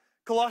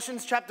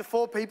Colossians chapter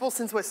 4, people,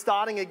 since we're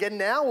starting again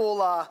now,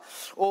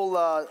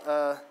 all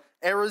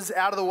errors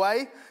out of the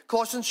way.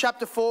 Colossians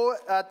chapter 4,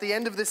 at the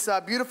end of this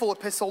beautiful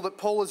epistle that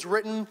Paul has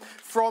written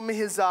from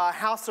his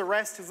house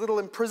arrest, his little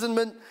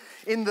imprisonment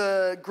in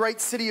the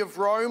great city of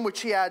Rome,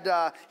 which he had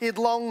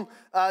long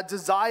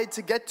desired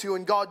to get to,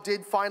 and God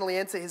did finally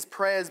answer his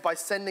prayers by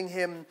sending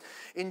him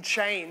in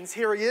chains.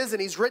 Here he is,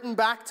 and he's written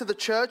back to the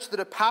church that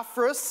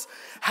Epaphras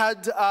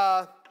had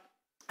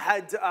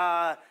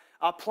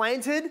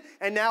planted,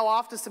 and now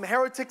after some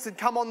heretics had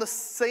come on the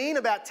scene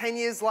about 10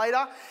 years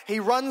later, he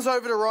runs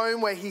over to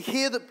Rome where he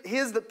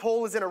hears that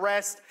Paul is in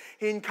arrest.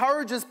 He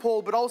encourages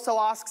Paul, but also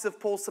asks of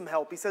Paul some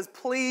help. He says,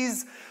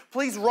 please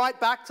write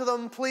back to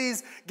them.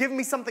 Please give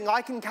me something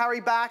I can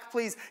carry back.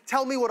 Please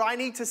tell me what I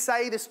need to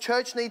say. This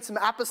church needs some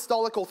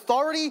apostolic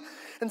authority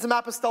and some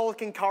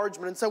apostolic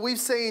encouragement. And so we've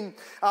seen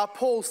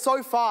Paul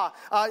so far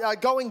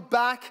going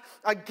back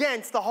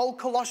against the whole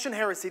Colossian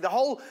heresy,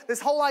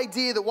 this whole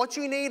idea that what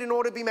you need in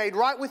order to be made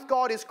right with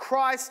God is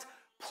Christ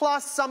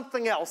plus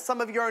something else,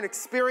 some of your own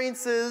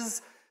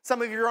experiences,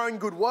 some of your own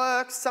good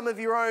works, some of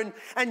your own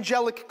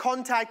angelic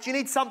contact. You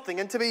need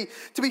something, and to be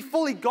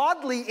fully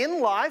godly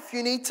in life,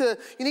 you need to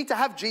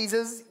have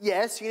Jesus.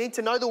 Yes, you need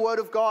to know the Word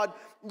of God.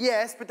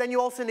 Yes, but then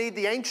you also need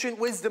the ancient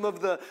wisdom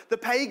of the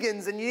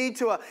pagans, and you need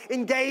to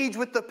engage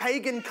with the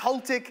pagan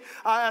cultic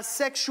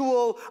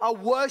sexual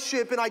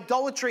worship and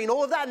idolatry and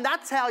all of that, and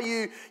that's how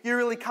you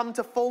really come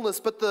to fullness.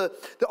 But the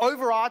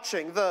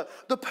overarching, the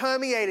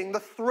permeating, the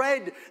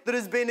thread that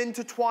has been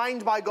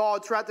intertwined by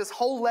God throughout this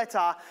whole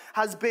letter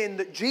has been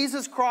that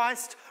Jesus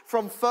Christ,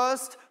 from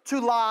first to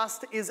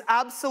last, is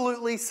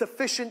absolutely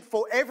sufficient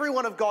for every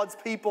one of God's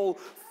people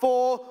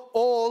for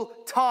all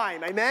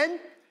time.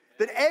 Amen?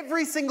 That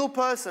every single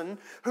person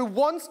who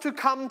wants to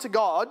come to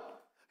God,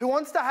 who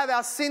wants to have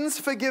our sins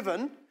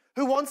forgiven,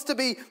 who wants to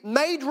be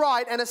made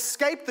right and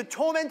escape the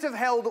torment of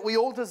hell that we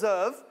all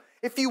deserve,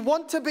 if you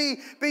want to be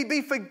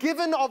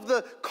forgiven of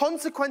the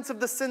consequence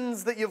of the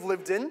sins that you've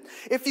lived in,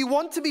 if you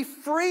want to be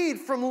freed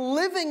from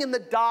living in the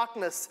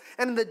darkness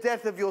and in the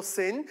death of your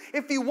sin,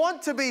 if you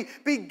want to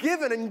be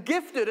given and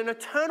gifted an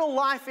eternal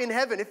life in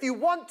heaven, if you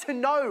want to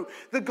know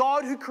the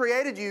God who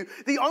created you,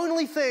 the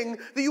only thing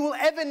that you will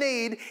ever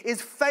need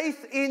is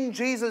faith in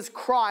Jesus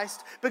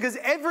Christ, because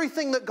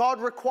everything that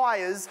God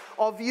requires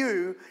of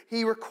you,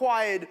 he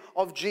required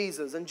of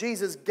Jesus, and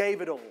Jesus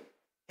gave it all.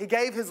 He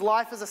gave his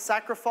life as a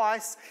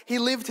sacrifice. He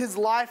lived his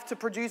life to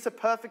produce a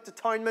perfect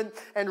atonement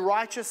and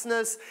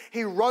righteousness.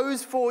 He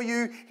rose for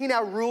you. He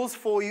now rules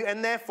for you.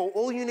 And therefore,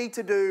 all you need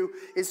to do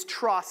is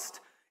trust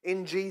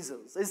in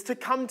Jesus, is to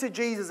come to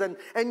Jesus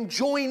and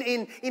join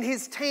in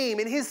his team,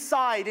 in his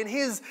side, in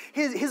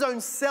his own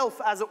self,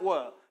 as it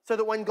were. So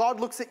that when God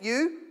looks at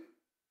you,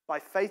 by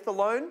faith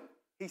alone,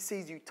 he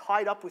sees you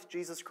tied up with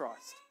Jesus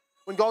Christ.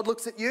 When God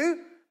looks at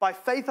you, by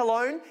faith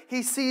alone,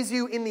 he sees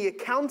you in the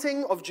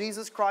accounting of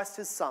Jesus Christ,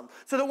 his Son.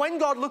 So that when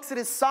God looks at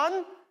his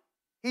Son,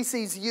 he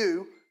sees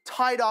you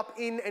tied up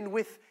in and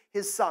with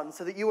his Son,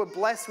 so that you are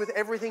blessed with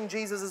everything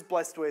Jesus is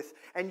blessed with,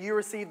 and you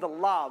receive the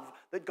love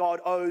that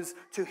God owes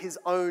to his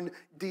own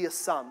dear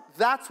Son.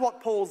 That's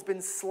what Paul's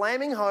been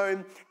slamming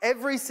home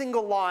every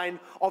single line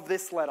of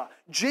this letter.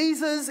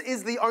 Jesus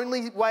is the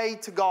only way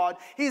to God.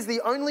 He is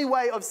the only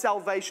way of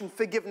salvation,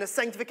 forgiveness,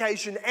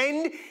 sanctification,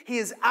 and he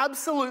is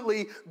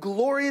absolutely,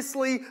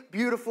 gloriously,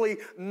 beautifully,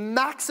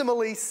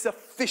 maximally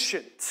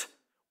sufficient.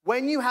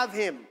 When you have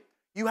him,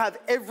 you have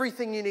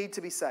everything you need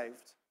to be saved.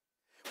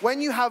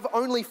 When you have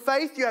only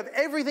faith, you have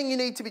everything you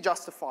need to be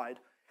justified.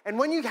 And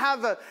when you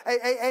have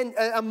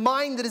a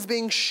mind that is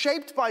being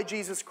shaped by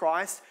Jesus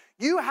Christ,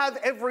 you have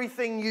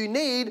everything you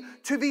need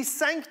to be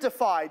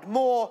sanctified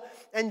more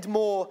and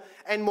more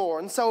and more.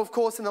 And so, of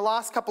course, in the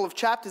last couple of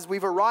chapters,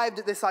 we've arrived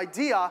at this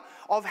idea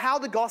of how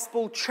the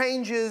gospel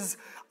changes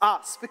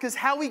us. Because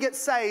how we get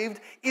saved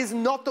is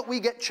not that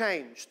we get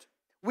changed.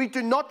 We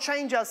do not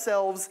change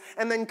ourselves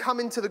and then come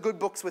into the good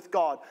books with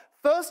God.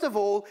 First of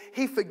all,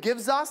 he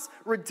forgives us,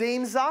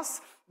 redeems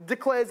us,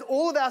 declares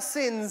all of our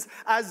sins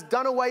as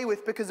done away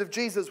with because of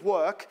Jesus'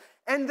 work.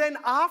 And then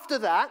after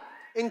that,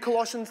 in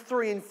Colossians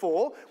 3 and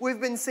 4, we've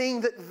been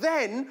seeing that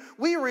then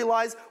we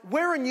realize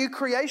we're a new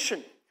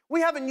creation.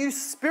 We have a new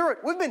spirit.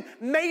 We've been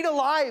made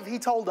alive, he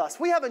told us.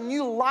 We have a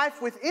new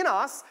life within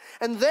us.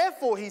 And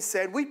therefore, he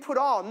said, we put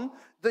on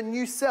the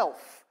new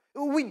self.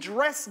 We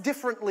dress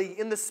differently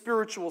in the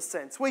spiritual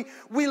sense. We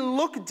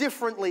look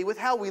differently with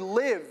how we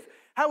live,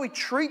 how we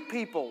treat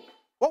people,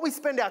 what we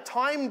spend our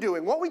time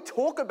doing, what we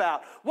talk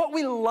about, what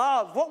we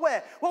love, what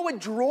we're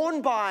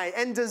drawn by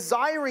and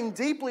desiring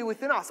deeply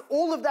within us.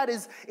 All of that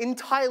is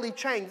entirely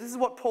changed. This is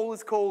what Paul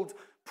has called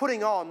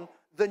putting on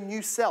the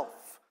new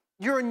self.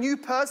 You're a new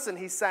person,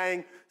 he's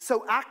saying,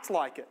 so act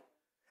like it.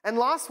 And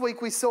last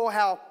week we saw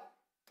how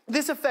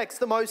this affects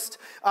the most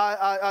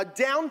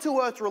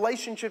down-to-earth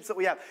relationships that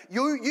we have.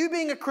 You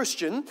being a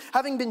Christian,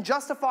 having been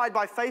justified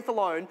by faith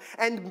alone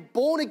and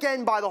born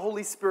again by the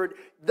Holy Spirit,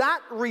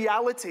 that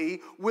reality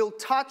will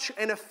touch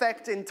and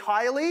affect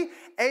entirely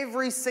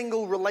every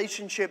single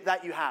relationship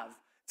that you have.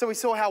 So we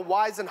saw how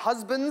wives and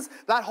husbands,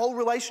 that whole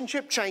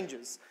relationship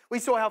changes. We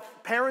saw how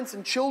parents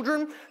and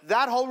children,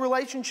 that whole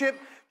relationship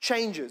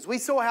changes. We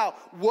saw how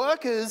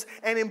workers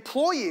and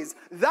employees,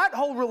 that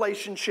whole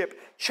relationship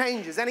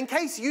changes. And in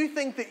case you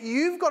think that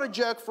you've got a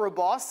jerk for a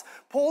boss,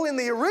 Paul in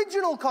the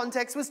original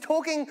context was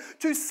talking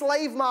to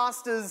slave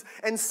masters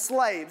and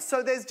slaves.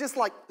 So there's just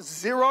like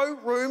zero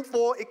room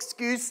for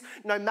excuse.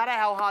 No matter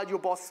how hard your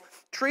boss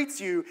treats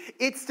you,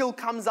 it still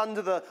comes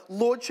under the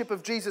lordship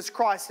of Jesus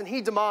Christ, and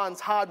he demands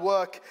hard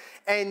work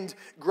and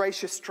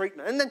gracious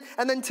treatment.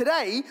 And then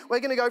today we're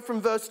going to go from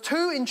verse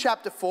 2 in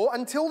chapter 4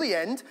 until the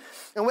end,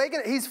 and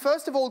he's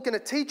first of all going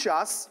to teach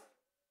us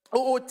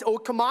or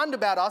command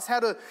about us how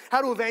to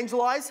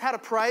evangelize, how to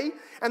pray,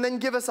 and then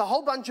give us a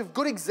whole bunch of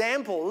good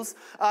examples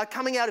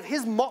coming out of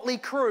his motley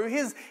crew,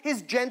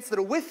 his gents that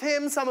are with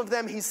him. Some of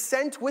them he's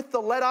sent with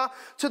the letter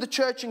to the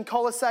church in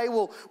Colossae.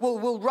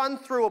 We'll run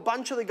through a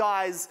bunch of the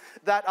guys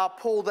that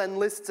Paul then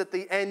lists at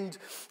the end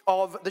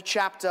of the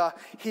chapter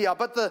here.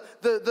 But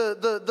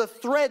the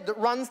thread that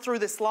runs through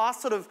this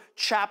last sort of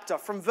chapter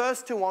from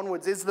verse 2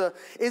 onwards is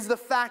the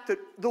fact that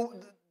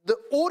the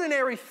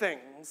ordinary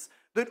things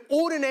that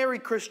ordinary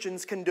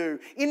Christians can do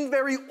in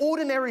very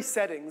ordinary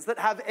settings that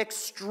have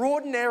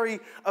extraordinary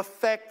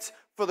effect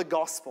for the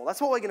gospel. That's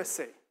what we're going to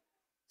see.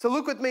 So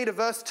look with me to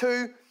verse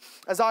 2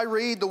 as I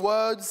read the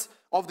words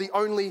of the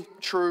only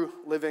true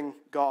living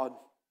God.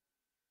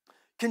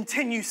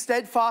 Continue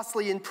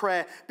steadfastly in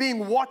prayer,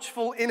 being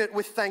watchful in it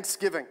with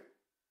thanksgiving.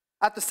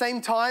 At the same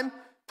time,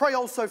 pray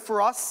also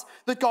for us,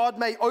 that God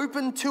may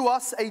open to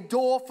us a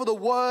door for the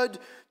word,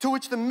 to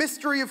which the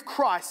mystery of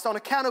Christ, on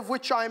account of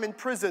which I am in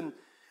prison,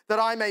 that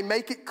I may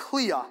make it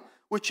clear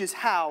which is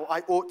how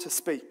I ought to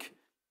speak.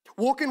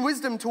 Walk in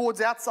wisdom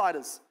towards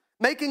outsiders,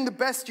 making the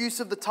best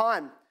use of the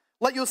time.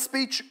 Let your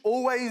speech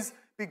always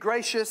be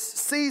gracious,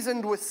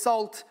 seasoned with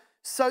salt,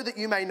 so that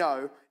you may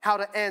know how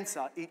to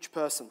answer each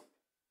person.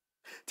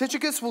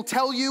 Tychicus will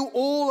tell you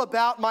all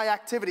about my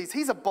activities.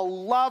 He's a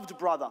beloved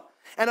brother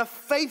and a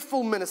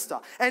faithful minister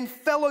and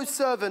fellow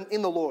servant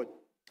in the Lord.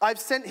 I've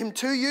sent him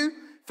to you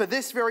for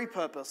this very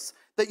purpose,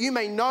 that you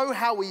may know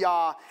how we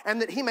are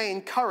and that he may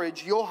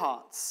encourage your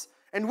hearts.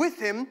 And with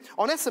him,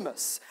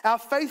 Onesimus, our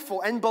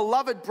faithful and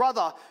beloved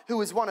brother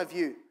who is one of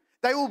you.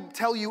 They will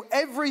tell you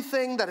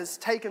everything that has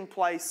taken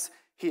place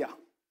here.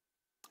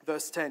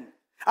 Verse 10.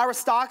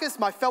 Aristarchus,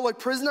 my fellow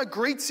prisoner,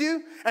 greets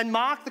you, and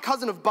Mark, the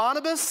cousin of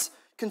Barnabas,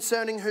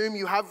 concerning whom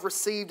you have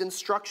received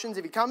instructions.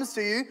 If he comes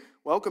to you,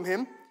 welcome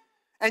him.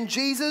 And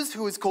Jesus,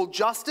 who is called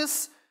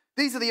Justus.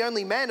 These are the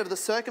only men of the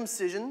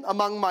circumcision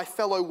among my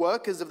fellow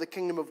workers of the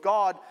kingdom of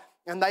God,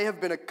 and they have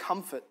been a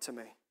comfort to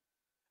me.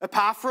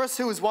 Epaphras,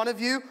 who is one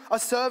of you, a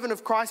servant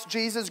of Christ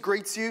Jesus,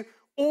 greets you,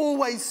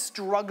 always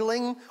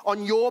struggling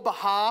on your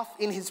behalf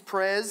in his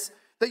prayers,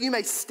 that you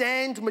may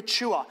stand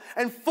mature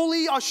and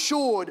fully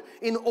assured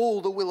in all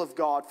the will of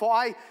God. For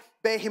I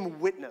bear him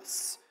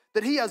witness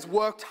that he has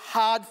worked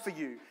hard for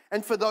you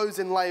and for those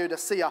in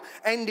Laodicea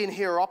and in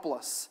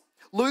Hierapolis.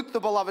 Luke, the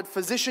beloved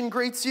physician,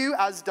 greets you,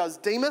 as does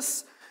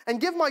Demas. And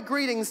give my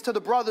greetings to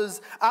the brothers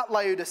at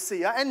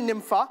Laodicea and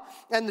Nympha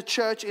and the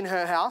church in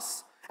her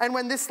house. And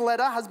when this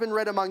letter has been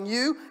read among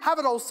you, have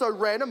it also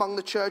read among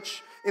the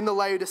church in the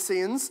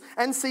Laodiceans,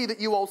 and see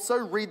that you also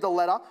read the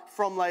letter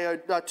from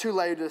to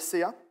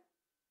Laodicea.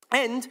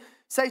 And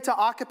say to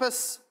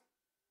Archippus,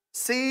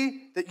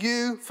 see that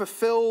you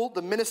fulfill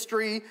the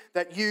ministry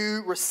that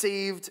you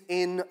received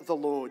in the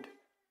Lord.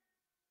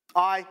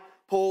 I,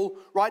 Paul,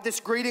 write this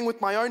greeting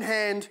with my own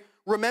hand.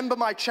 Remember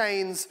my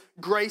chains.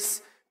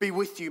 Grace be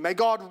with you. May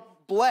God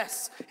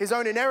bless his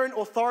own inerrant,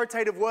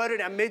 authoritative word in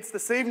our midst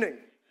this evening.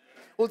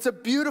 Well, it's a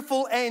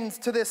beautiful end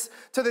to this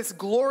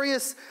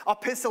glorious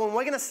epistle, and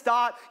we're going to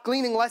start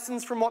gleaning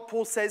lessons from what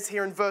Paul says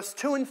here in verse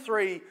 2 and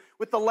 3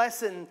 with the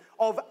lesson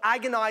of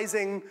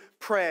agonizing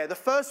prayer. The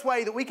first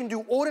way that we can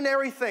do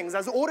ordinary things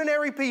as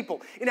ordinary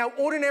people in our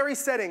ordinary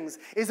settings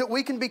is that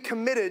we can be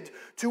committed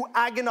to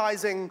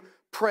agonizing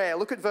prayer.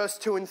 Look at verse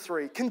 2 and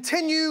 3.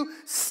 Continue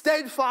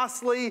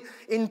steadfastly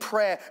in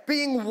prayer,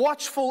 being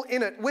watchful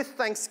in it with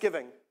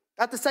thanksgiving.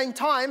 At the same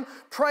time,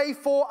 pray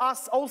for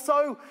us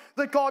also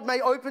that God may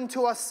open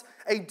to us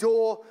a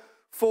door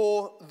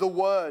for the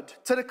word,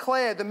 to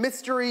declare the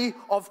mystery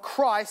of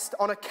Christ,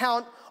 on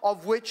account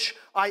of which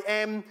I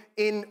am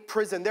in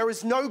prison. There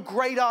is no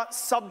greater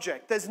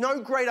subject, there's no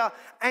greater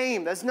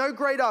aim, there's no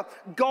greater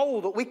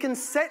goal that we can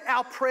set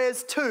our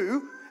prayers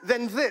to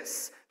than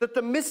this, that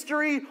the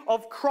mystery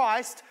of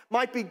Christ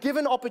might be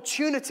given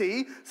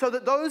opportunity so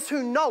that those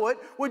who know it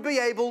would be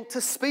able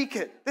to speak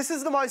it. This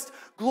is the most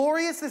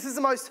glorious, this is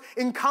the most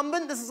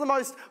incumbent, this is the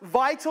most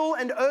vital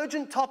and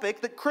urgent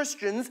topic that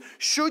Christians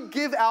should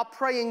give our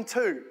praying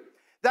to.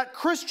 That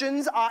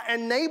Christians are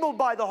enabled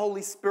by the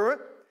Holy Spirit,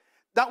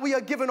 that we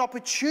are given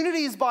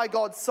opportunities by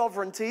God's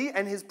sovereignty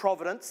and his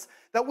providence,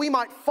 that we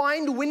might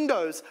find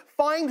windows,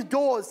 find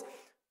doors,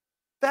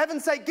 For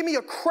heaven's sake, give me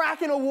a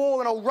crack in a wall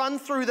and I'll run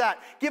through that.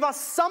 Give us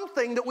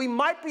something that we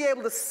might be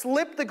able to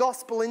slip the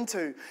gospel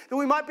into, that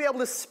we might be able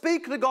to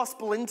speak the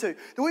gospel into,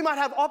 that we might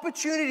have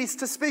opportunities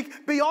to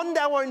speak beyond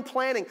our own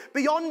planning,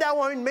 beyond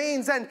our own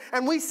means. And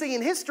we see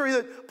in history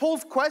that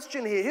Paul's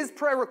question here, his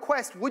prayer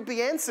request, would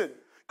be answered.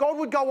 God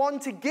would go on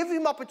to give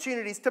him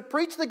opportunities to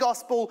preach the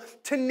gospel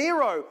to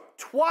Nero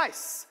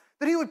twice,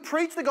 that he would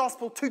preach the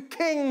gospel to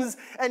kings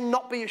and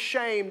not be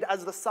ashamed,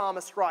 as the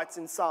psalmist writes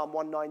in Psalm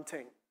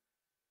 119.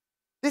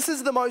 This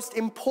is the most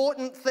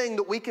important thing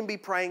that we can be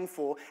praying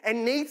for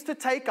and needs to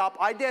take up,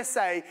 I dare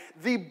say,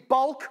 the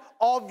bulk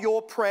of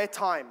your prayer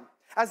time.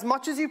 As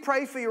much as you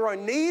pray for your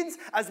own needs,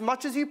 as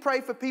much as you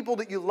pray for people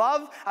that you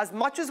love, as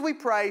much as we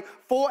pray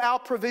for our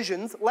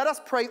provisions, let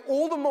us pray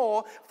all the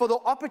more for the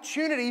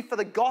opportunity for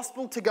the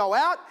gospel to go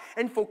out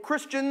and for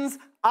Christians,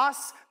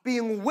 us,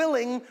 being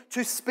willing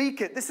to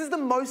speak it. This is the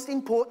most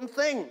important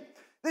thing.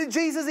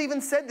 Jesus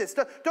even said this.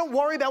 Don't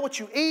worry about what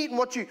you eat and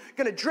what you're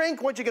going to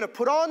drink, what you're going to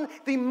put on.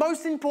 The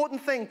most important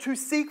thing to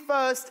seek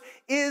first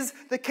is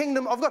the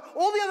kingdom of God.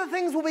 All the other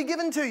things will be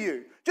given to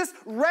you. Just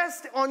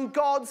rest on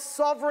God's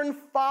sovereign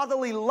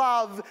fatherly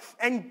love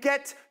and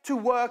get to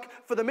work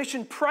for the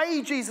mission.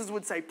 Pray, Jesus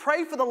would say.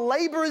 Pray for the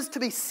laborers to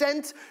be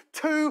sent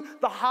to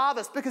the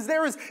harvest, because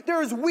there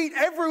is wheat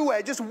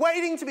everywhere just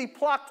waiting to be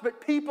plucked,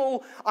 but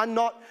people are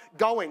not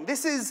going.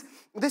 This is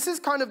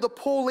kind of the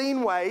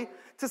Pauline way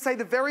to say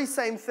the very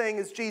same thing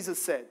as Jesus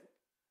said.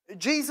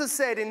 Jesus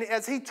said,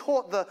 as he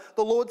taught the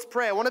Lord's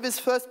Prayer, one of his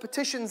first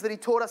petitions that he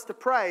taught us to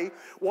pray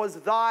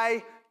was,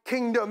 "Thy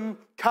kingdom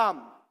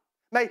come."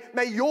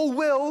 May your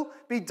will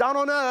be done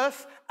on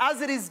earth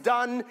as it is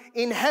done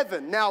in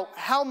heaven. Now,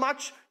 how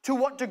much, to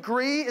what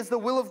degree is the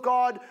will of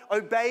God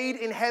obeyed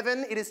in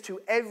heaven? It is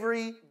to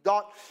every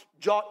dot,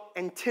 jot,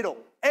 and tittle.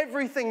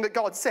 Everything that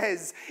God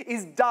says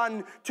is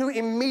done to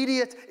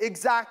immediate,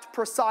 exact,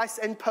 precise,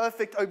 and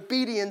perfect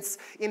obedience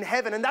in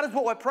heaven. And that is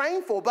what we're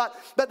praying for. But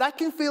that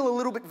can feel a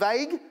little bit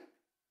vague.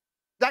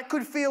 That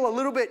could feel a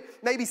little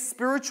bit maybe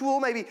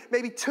spiritual,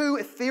 maybe too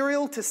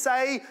ethereal to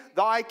say,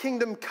 "Thy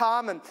kingdom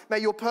come and may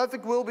your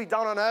perfect will be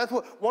done on earth."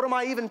 What am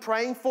I even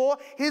praying for?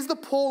 Here's the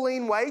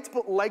Pauline way to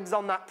put legs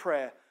on that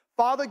prayer.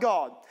 Father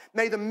God,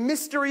 may the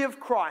mystery of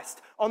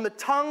Christ on the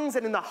tongues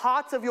and in the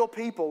hearts of your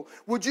people,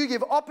 would you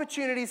give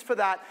opportunities for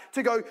that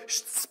to go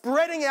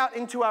spreading out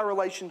into our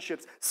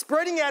relationships,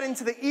 spreading out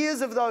into the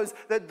ears of those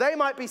that they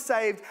might be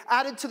saved,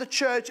 added to the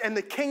church, and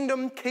the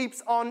kingdom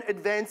keeps on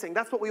advancing.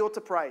 That's what we ought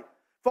to pray.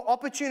 For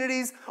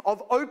opportunities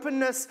of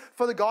openness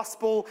for the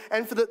gospel,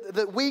 and for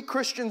that we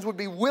Christians would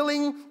be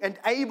willing and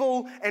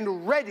able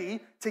and ready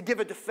to give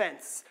a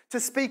defense, to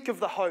speak of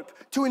the hope,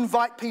 to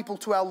invite people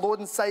to our Lord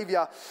and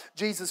Savior,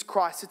 Jesus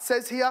Christ. It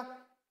says here,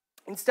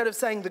 instead of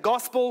saying the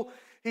gospel,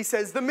 he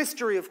says the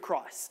mystery of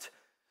Christ.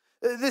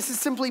 This is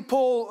simply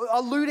Paul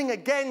alluding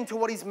again to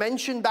what he's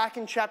mentioned back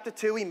in chapter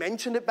 2. He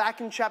mentioned it back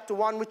in chapter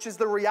 1, which is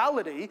the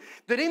reality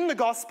that in the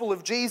gospel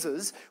of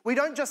Jesus, we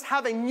don't just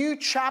have a new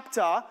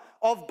chapter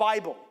of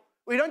Bible.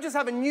 We don't just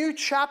have a new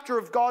chapter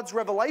of God's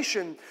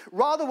revelation.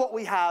 Rather, what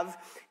we have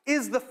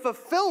is the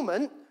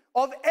fulfillment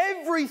of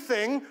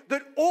everything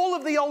that all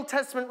of the Old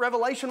Testament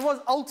revelation was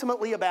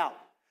ultimately about.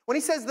 When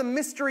he says the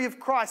mystery of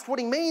Christ, what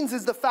he means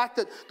is the fact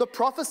that the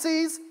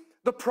prophecies,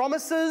 the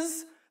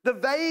promises, the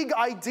vague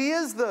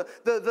ideas, the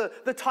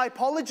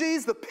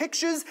typologies, the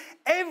pictures,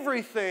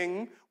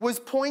 everything was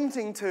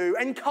pointing to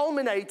and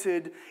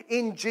culminated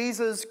in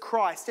Jesus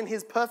Christ, in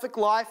his perfect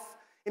life,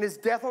 in his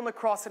death on the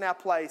cross in our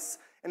place,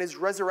 and his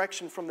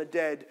resurrection from the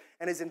dead,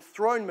 and his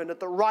enthronement at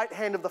the right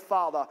hand of the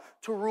Father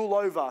to rule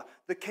over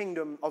the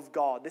kingdom of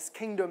God, this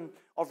kingdom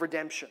of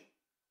redemption.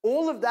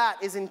 All of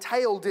that is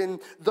entailed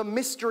in the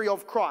mystery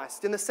of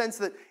Christ, in the sense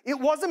that it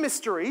was a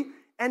mystery,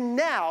 and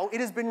now it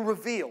has been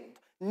revealed.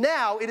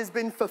 Now it has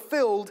been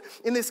fulfilled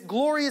in this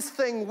glorious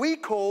thing we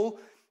call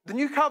the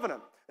New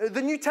Covenant,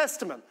 the New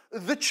Testament,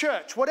 the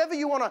church, whatever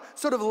you want to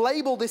sort of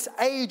label this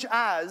age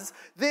as,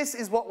 this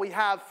is what we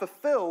have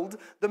fulfilled,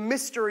 the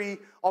mystery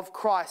of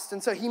Christ.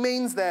 And so he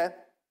means there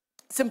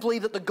simply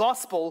that the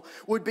gospel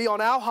would be on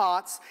our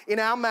hearts, in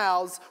our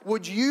mouths.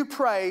 Would you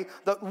pray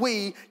that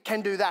we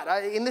can do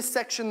that? In this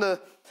section, the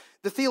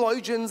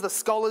theologians, the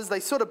scholars, they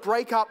sort of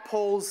break up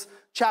Paul's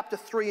chapter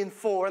 3 and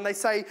 4, and they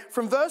say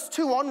from verse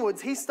 2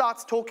 onwards, he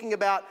starts talking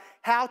about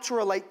how to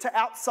relate to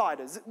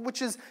outsiders,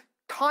 which is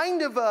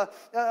kind of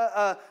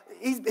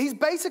he's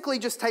basically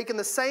just taken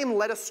the same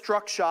letter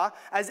structure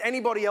as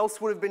anybody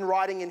else would have been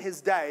writing in his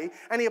day,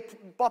 and he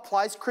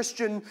applies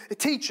Christian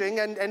teaching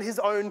and his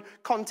own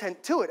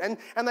content to it.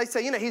 And they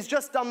say, he's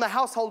just done the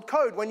household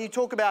code when you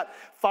talk about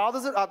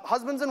fathers,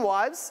 husbands and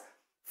wives,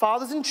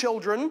 fathers and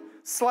children,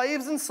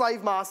 slaves and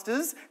slave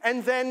masters,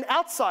 and then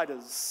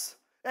outsiders.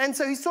 And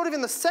so he's sort of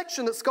in the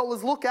section that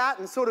scholars look at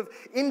and sort of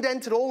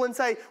indent it all and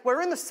say,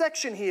 we're in the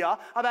section here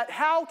about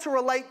how to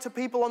relate to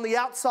people on the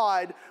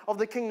outside of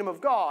the kingdom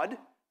of God.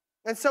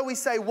 And so we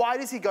say, why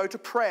does he go to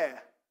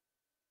prayer?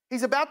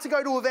 He's about to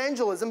go to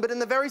evangelism, but in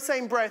the very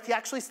same breath, he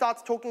actually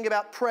starts talking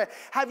about prayer.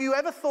 Have you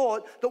ever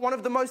thought that one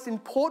of the most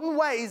important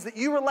ways that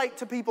you relate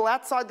to people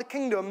outside the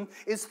kingdom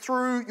is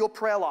through your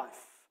prayer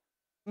life?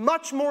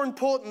 Much more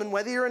important than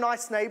whether you're a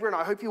nice neighbor, and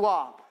I hope you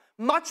are.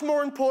 Much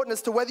more important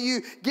as to whether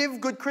you give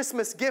good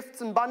Christmas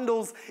gifts and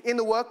bundles in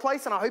the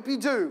workplace, and I hope you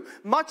do.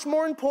 Much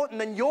more important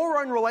than your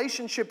own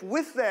relationship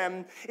with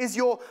them is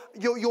your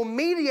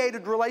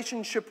mediated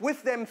relationship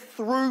with them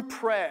through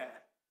prayer.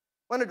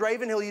 Leonard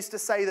Ravenhill used to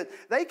say that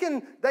they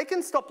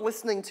can stop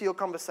listening to your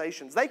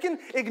conversations. They can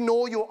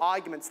ignore your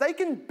arguments. They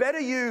can better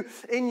you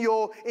in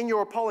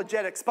your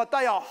apologetics, but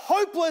they are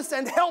hopeless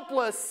and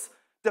helpless,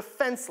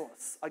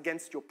 defenseless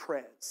against your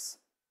prayers.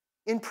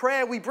 In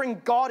prayer, we bring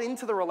God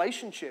into the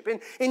relationship.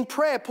 In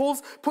prayer,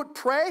 Paul's put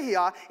prayer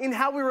here in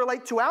how we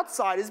relate to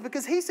outsiders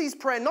because he sees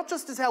prayer not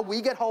just as how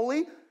we get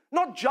holy,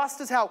 not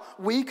just as how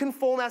we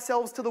conform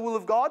ourselves to the will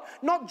of God,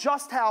 not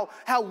just how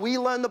we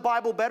learn the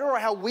Bible better or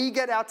how we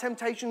get our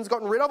temptations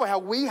gotten rid of or how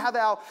we have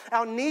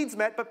our needs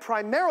met, but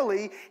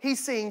primarily he's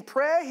seeing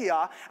prayer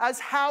here as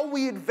how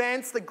we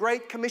advance the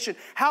Great Commission,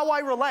 how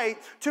I relate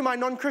to my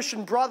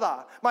non-Christian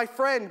brother, my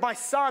friend, my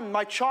son,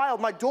 my child,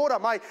 my daughter,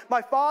 my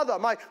father,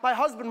 my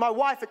husband, my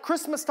wife. At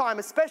Christmas time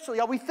especially,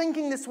 are we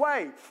thinking this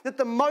way? That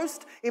the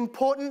most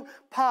important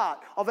part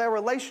of our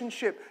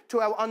relationship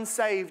to our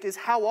unsaved is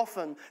how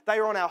often they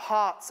are on our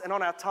hearts and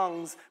on our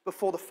tongues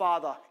before the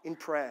Father in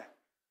prayer.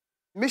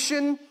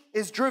 Mission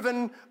is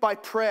driven by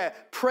prayer.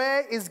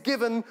 Prayer is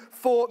given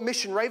for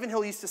mission.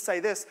 Ravenhill used to say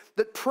this,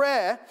 that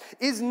prayer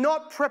is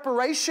not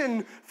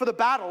preparation for the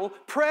battle.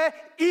 Prayer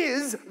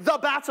is the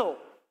battle.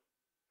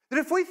 That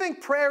if we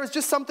think prayer is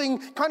just something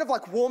kind of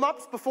like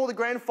warm-ups before the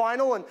grand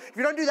final, and if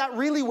you don't do that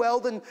really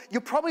well, then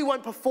you probably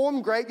won't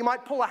perform great. You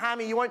might pull a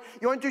hammy. You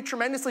won't do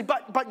tremendously,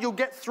 but you'll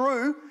get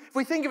through. If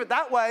we think of it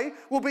that way,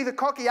 we'll be the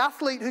cocky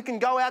athlete who can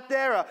go out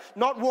there,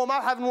 not warm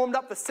up, haven't warmed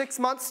up for 6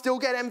 months, still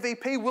get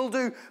MVP, we'll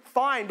do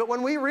fine. But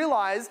when we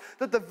realize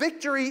that the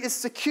victory is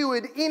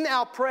secured in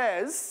our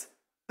prayers,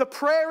 the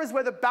prayer is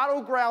where the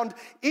battleground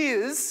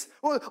is.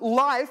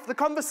 Life, the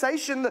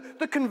conversation,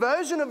 the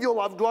conversion of your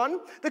loved one,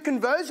 the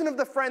conversion of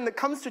the friend that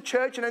comes to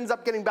church and ends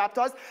up getting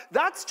baptized,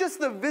 that's just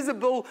the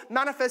visible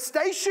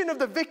manifestation of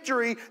the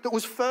victory that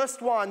was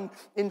first won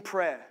in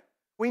prayer.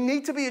 We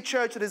need to be a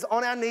church that is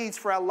on our knees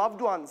for our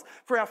loved ones,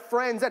 for our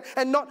friends,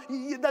 and not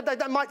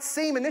that might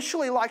seem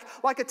initially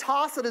like a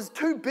task that is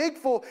too big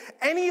for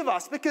any of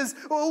us because,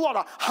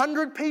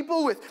 100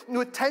 people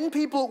with 10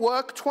 people at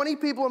work, 20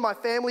 people in my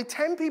family,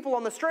 10 people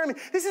on the street. I mean,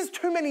 this is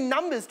too many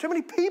numbers, too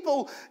many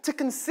people to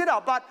consider,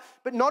 but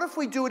not if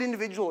we do it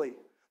individually.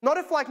 Not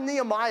if, like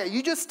Nehemiah,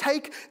 you just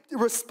take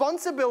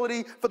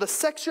responsibility for the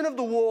section of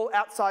the wall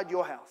outside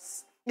your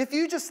house. If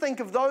you just think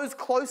of those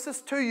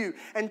closest to you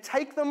and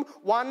take them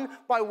one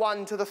by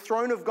one to the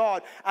throne of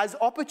God, as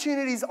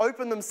opportunities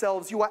open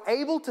themselves, you are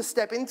able to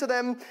step into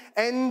them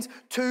and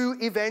to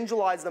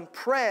evangelize them.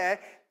 Prayer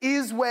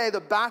is where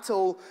the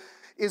battle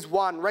is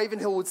won.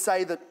 Ravenhill would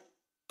say that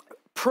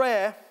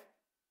prayer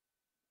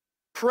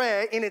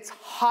in its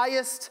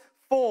highest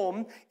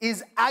form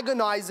is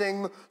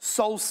agonizing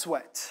soul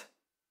sweat.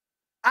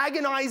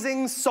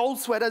 Agonizing soul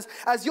sweat,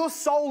 as your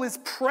soul is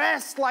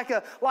pressed like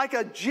a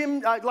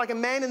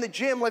man in the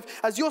gym,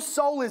 as your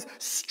soul is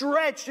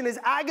stretched and is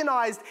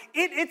agonized,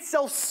 it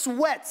itself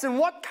sweats. And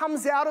what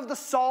comes out of the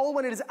soul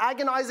when it is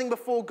agonizing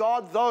before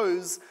God,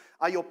 those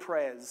are your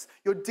prayers,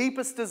 your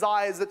deepest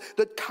desires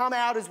that come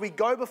out as we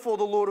go before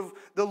the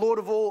Lord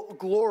of all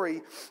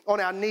glory on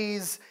our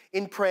knees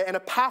in prayer. And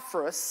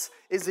Epaphras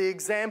is the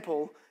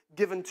example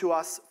given to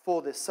us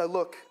for this. So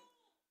look,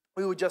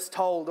 we were just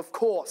told, of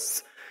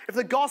course, if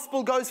the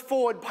gospel goes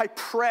forward by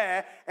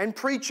prayer and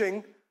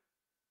preaching,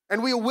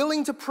 and we are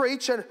willing to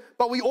preach,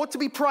 but we ought to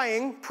be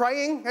praying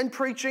and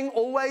preaching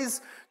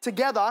always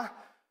together,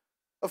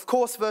 of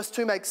course, verse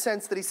 2 makes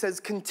sense that he says,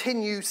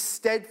 continue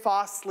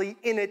steadfastly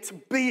in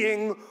it,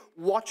 being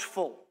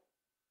watchful.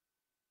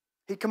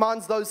 He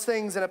commands those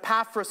things, and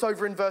Epaphras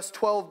over in verse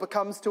 12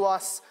 becomes to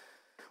us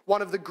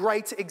one of the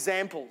great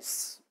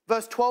examples.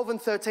 Verse 12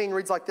 and 13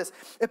 reads like this,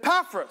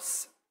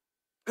 Epaphras,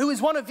 who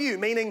is one of you,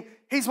 meaning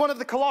he's one of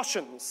the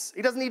Colossians.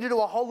 He doesn't need to do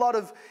a whole lot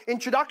of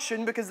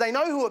introduction because they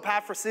know who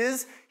Epaphras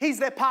is. He's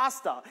their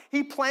pastor.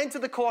 He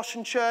planted the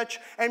Colossian church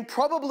and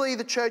probably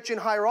the church in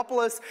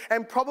Hierapolis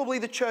and probably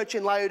the church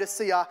in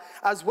Laodicea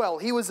as well.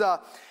 He was a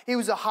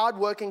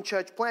hard-working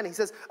church planter. He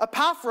says,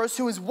 Epaphras,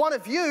 who is one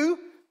of you,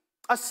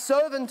 a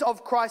servant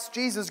of Christ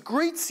Jesus,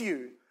 greets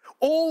you,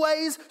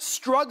 always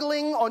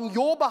struggling on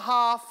your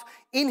behalf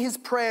in his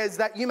prayers,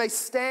 that you may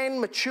stand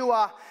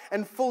mature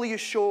and fully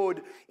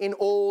assured in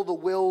all the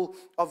will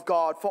of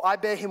God. For I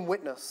bear him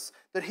witness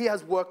that he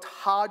has worked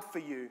hard for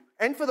you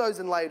and for those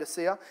in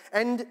Laodicea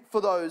and for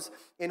those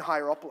in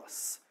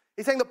Hierapolis.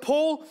 He's saying that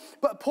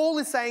Paul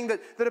is saying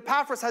that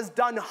Epaphras has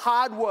done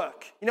hard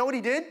work. You know what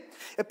he did?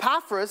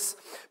 Epaphras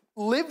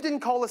lived in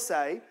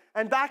Colossae,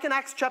 and back in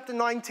Acts chapter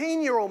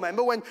 19, you all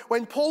remember,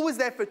 when Paul was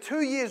there for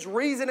 2 years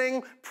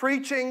reasoning,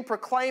 preaching,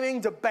 proclaiming,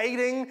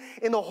 debating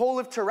in the hall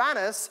of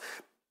Tyrannus,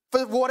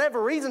 For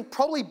whatever reason,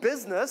 probably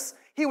business,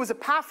 he was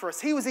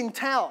Epaphras. He was in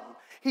town.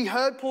 He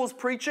heard Paul's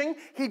preaching,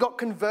 he got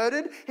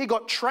converted, he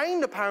got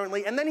trained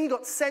apparently, and then he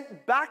got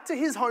sent back to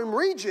his home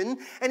region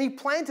and he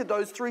planted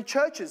those 3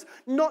 churches.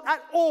 Not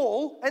at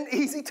all an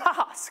easy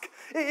task.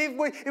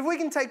 If we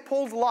can take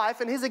Paul's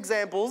life and his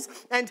examples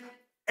and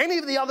any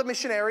of the other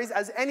missionaries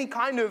as any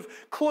kind of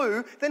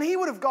clue, then he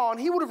would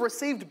have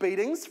received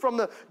beatings from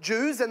the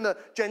Jews and the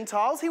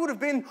Gentiles. He would have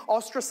been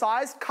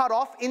ostracized, cut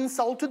off,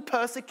 insulted,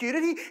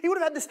 persecuted. He would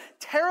have had this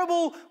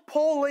terrible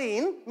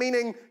Pauline,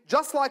 meaning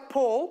just like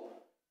Paul.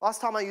 Last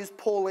time I used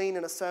Pauline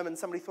in a sermon,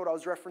 somebody thought I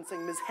was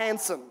referencing Ms.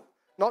 Hanson.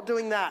 Not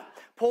doing that.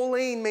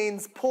 Pauline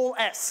means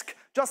Paul-esque,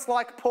 just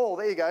like Paul.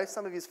 There you go.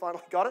 Some of you's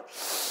finally got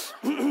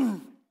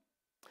it.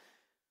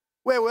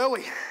 Where were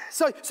we?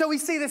 So we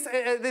see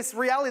this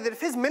reality that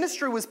if his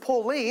ministry was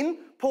Pauline,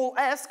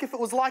 Paul-esque, if it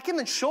was like him,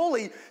 then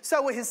surely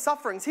so were his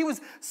sufferings. He was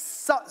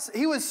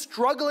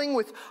struggling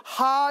with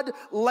hard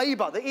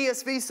labor. The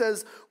ESV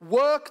says,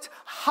 worked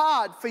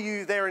hard for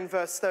you there in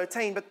verse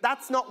 13, but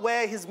that's not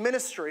where his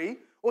ministry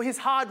or his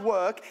hard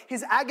work,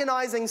 his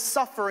agonizing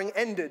suffering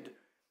ended.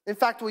 In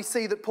fact, we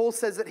see that Paul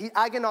says that he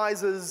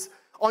agonizes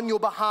on your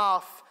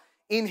behalf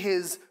in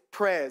his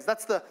prayers.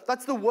 That's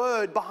the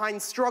word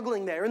behind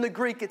struggling there. In the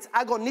Greek, it's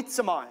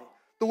agonizomai,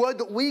 the word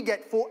that we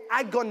get for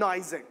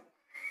agonizing.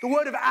 The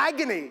word of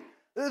agony,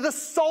 the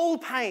soul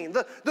pain,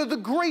 the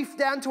grief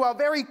down to our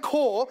very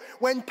core.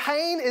 When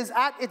pain is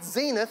at its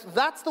zenith,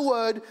 that's the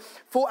word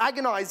for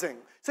agonizing.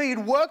 So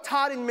he'd worked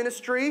hard in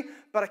ministry,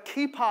 but a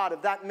key part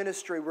of that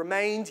ministry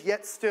remained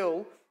yet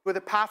still with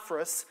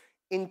Epaphras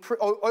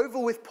over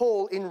with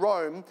Paul in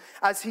Rome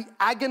as he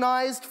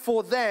agonized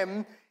for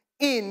them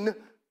in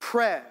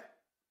prayer.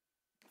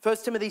 1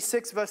 Timothy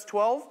 6 verse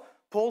 12,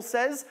 Paul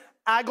says,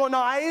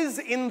 agonize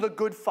in the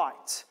good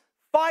fight.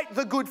 Fight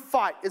the good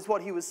fight is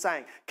what he was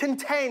saying.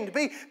 Contend,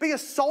 be a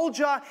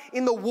soldier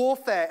in the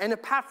warfare, and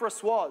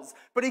Epaphras was.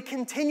 But he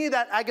continued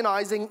that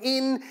agonizing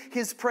in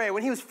his prayer.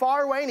 When he was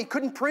far away and he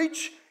couldn't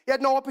preach, he had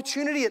no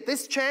opportunity at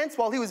this chance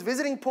while he was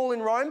visiting Paul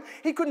in Rome.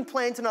 He couldn't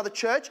plant another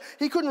church.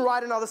 He couldn't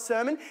write another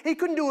sermon. He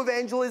couldn't do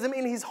evangelism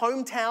in his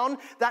hometown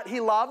that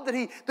he loved,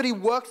 that he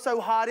worked so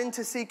hard in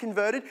to see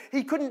converted.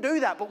 He couldn't do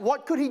that. But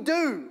what could he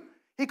do?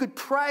 He could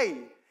pray.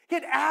 He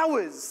had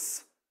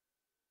hours.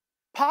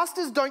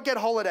 Pastors don't get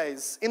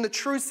holidays in the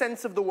true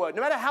sense of the word.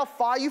 No matter how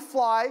far you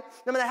fly,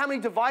 no matter how many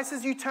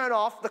devices you turn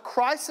off, the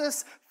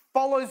crisis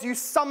follows you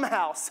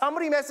somehow.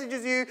 Somebody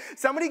messages you,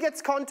 somebody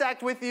gets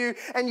contact with you,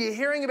 and you're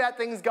hearing about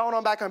things going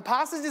on back home.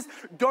 Pastors just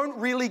don't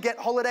really get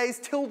holidays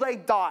till they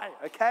die,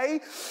 okay?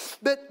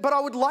 But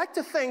I would like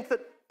to think that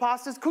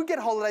pastors could get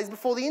holidays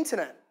before the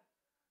internet.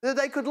 That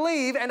they could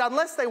leave, and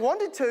unless they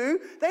wanted to,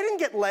 they didn't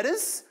get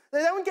letters. They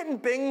weren't getting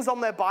bings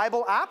on their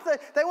Bible app.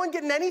 They weren't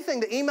getting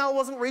anything. The email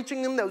wasn't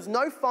reaching them. There was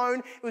no phone.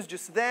 It was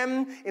just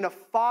them in a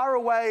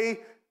faraway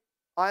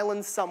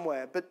island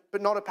somewhere, but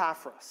not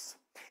Epaphras.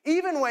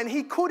 Even when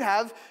he could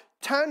have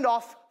turned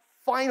off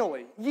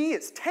finally,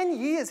 10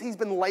 years he's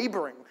been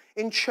laboring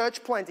in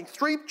church planting.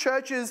 3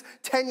 churches,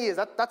 10 years.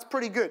 That's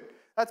pretty good.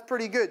 That's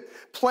pretty good.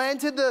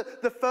 Planted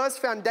the first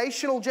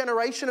foundational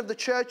generation of the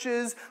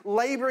churches,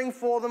 laboring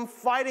for them,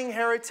 fighting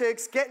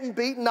heretics, getting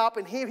beaten up,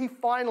 and here he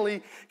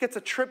finally gets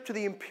a trip to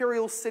the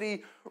imperial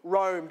city,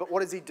 Rome. But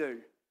what does he do?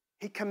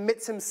 He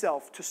commits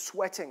himself to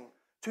sweating,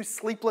 to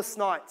sleepless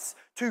nights,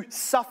 to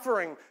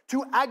suffering,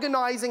 to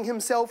agonizing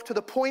himself to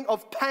the point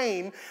of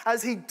pain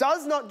as he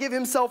does not give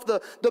himself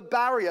the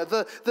barrier,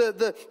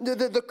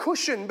 the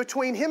cushion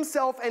between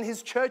himself and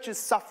his church's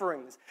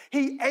sufferings.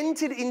 He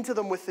entered into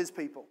them with his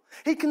people.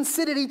 He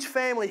considered each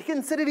family. He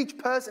considered each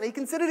person. He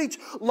considered each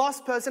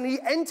lost person. He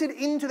entered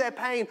into their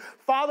pain.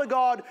 Father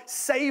God,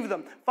 save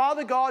them.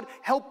 Father God,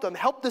 help them.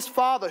 Help this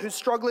father who's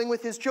struggling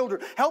with his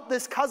children. Help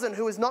this cousin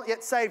who is not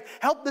yet saved.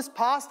 Help this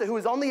pastor who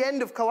is on the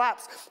end of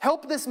collapse.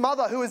 Help this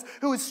mother who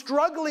is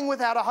struggling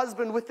without a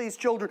husband with these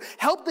children.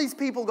 Help these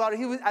people, God,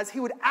 as he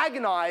would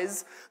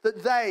agonize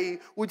that they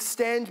would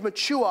stand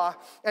mature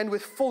and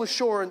with full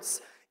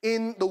assurance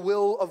in the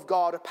will of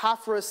God.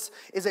 Epaphras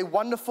is a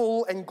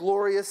wonderful and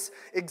glorious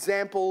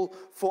example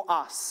for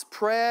us.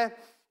 Prayer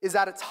is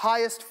at its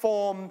highest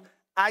form,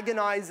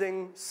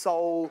 agonizing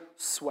soul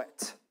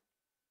sweat.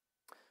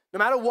 No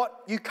matter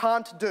what you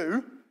can't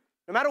do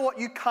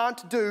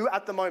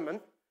at the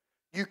moment,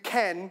 you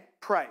can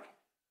pray.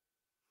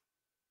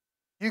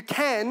 You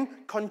can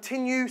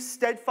continue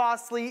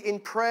steadfastly in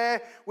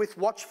prayer with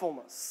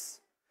watchfulness.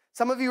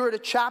 Some of you are at a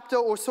chapter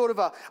or sort of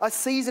a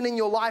season in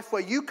your life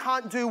where you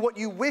can't do what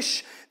you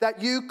wish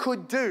that you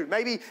could do.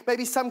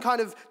 Maybe some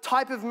kind of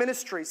type of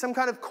ministry, some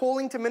kind of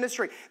calling to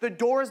ministry. The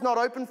door is not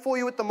open for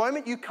you at the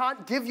moment. You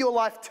can't give your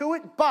life to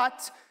it,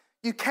 but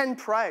you can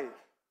pray.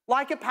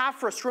 Like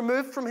Epaphras,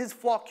 removed from his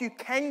flock, you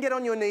can get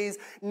on your knees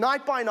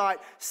night by night,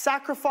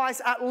 sacrifice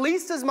at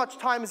least as much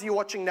time as you're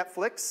watching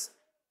Netflix.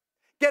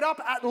 Get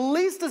up at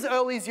least as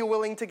early as you're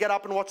willing to get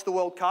up and watch the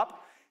World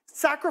Cup.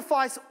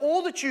 Sacrifice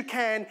all that you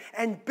can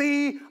and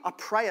be a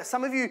prayer.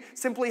 Some of you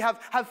simply have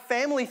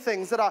family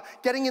things that are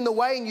getting in the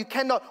way and you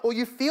cannot, or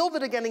you feel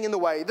that are getting in the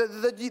way,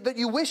 that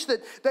you wish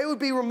that they would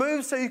be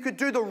removed so you could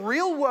do the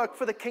real work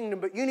for the kingdom.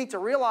 But you need to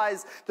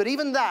realize that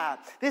even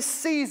this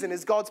season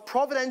is God's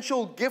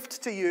providential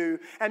gift to you,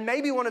 and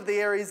maybe one of the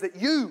areas that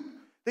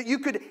you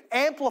could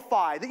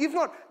amplify,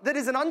 that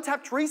is an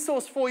untapped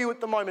resource for you at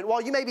the moment.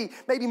 While you may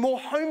be more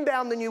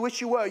homebound than you wish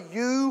you were,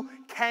 you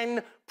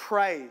can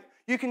pray.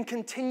 You can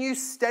continue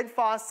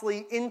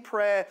steadfastly in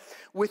prayer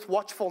with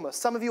watchfulness.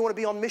 Some of you want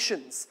to be on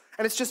missions,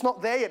 and it's just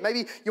not there yet.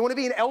 Maybe you want to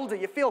be an elder.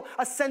 You feel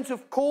a sense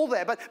of call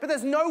there, but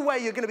there's no way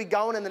you're going to be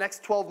going in the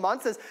next 12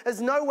 months.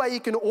 There's no way you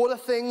can order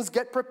things,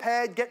 get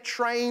prepared, get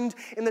trained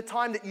in the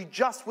time that you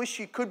just wish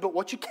you could. But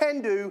what you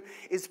can do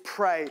is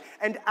pray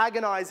and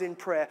agonize in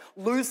prayer.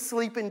 Lose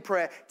sleep in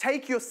prayer.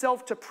 Take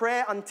yourself to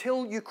prayer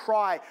until you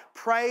cry.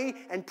 Pray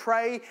and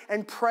pray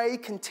and pray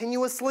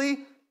continuously,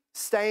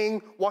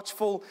 staying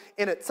watchful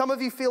in it. Some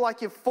of you feel like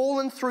you've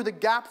fallen through the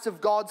gaps of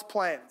God's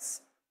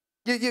plans.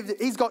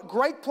 He's got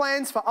great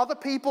plans for other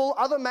people,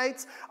 other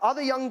mates,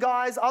 other young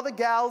guys, other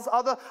gals,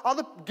 other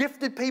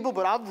gifted people,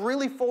 but I've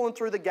really fallen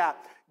through the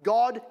gap.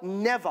 God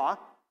never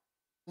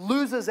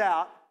loses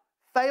out,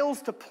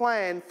 fails to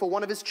plan for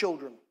one of his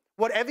children.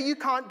 Whatever you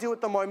can't do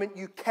at the moment,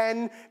 you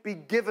can be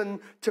given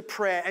to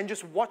prayer, and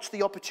just watch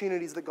the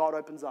opportunities that God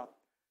opens up.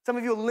 Some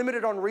of you are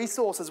limited on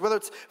resources, whether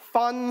it's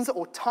funds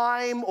or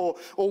time or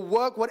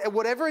work,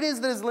 whatever it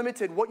is that is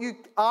limited. What you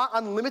are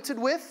unlimited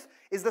with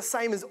is the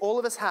same as all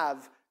of us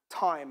have,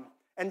 time.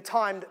 And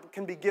time that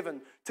can be given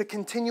to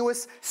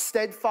continuous,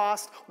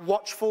 steadfast,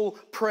 watchful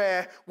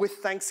prayer with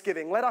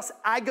thanksgiving. Let us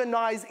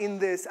agonize in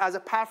this as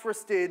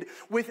Epaphras did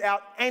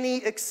without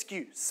any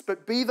excuse,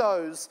 but be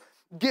those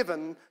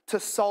given to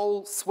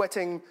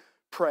soul-sweating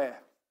prayer.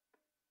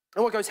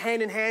 And what goes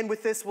hand in hand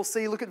with this, we'll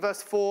see, look at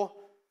verse 4.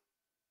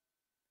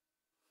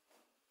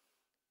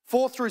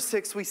 4 through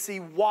 6, we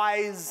see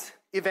wise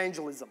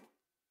evangelism.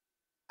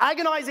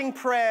 Agonizing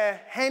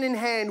prayer hand in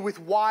hand with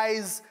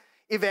wise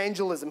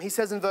evangelism. He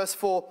says in verse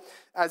 4,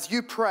 as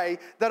you pray,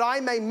 that I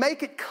may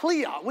make it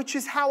clear which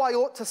is how I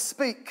ought to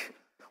speak.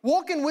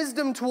 Walk in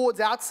wisdom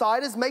towards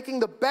outsiders, making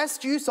the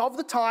best use of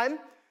the time.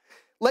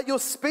 Let your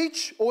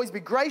speech always be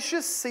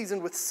gracious,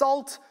 seasoned with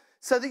salt,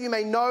 so that you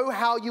may know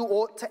how you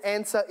ought to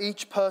answer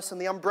each person.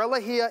 The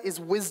umbrella here is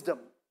wisdom.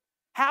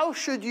 How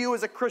should you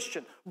as a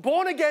Christian,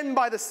 born again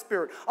by the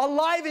Spirit,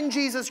 alive in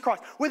Jesus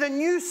Christ, with a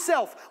new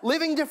self,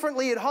 living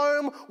differently at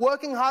home,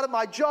 working hard at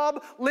my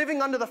job,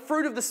 living under the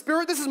fruit of the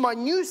Spirit, this is my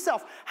new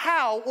self.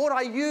 How ought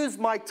I use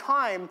my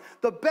time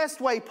the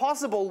best way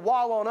possible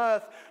while on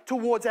earth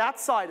towards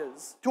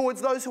outsiders, towards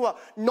those who are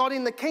not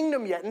in the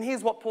kingdom yet? And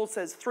here's what Paul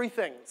says, 3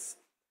 things: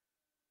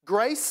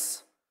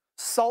 grace,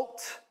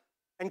 salt,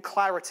 and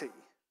clarity.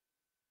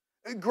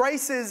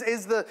 Grace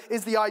is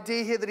the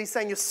idea here that he's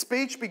saying your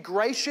speech be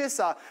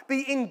gracious,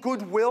 be in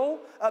goodwill,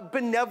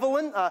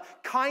 benevolent,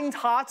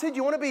 kind-hearted.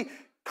 You want to be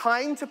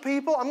kind to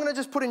people? I'm going to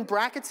just put in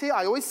brackets here.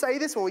 I always say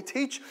this when we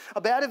teach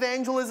about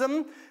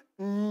evangelism: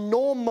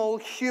 normal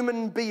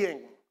human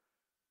being.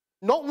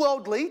 Not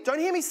worldly. Don't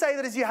hear me say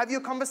that as you have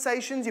your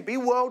conversations, you be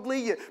worldly,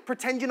 you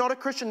pretend you're not a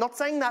Christian. Not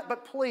saying that,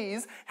 but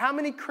please, how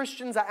many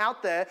Christians are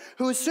out there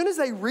who, as soon as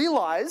they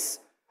realize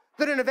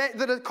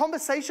that a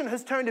conversation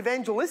has turned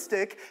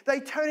evangelistic, they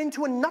turn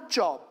into a nut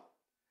job.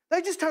 They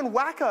just turn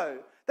wacko.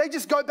 They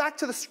just go back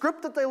to the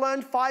script that they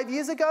learned 5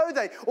 years ago.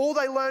 All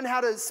they learn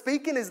how to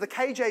speak in is the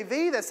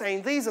KJV. They're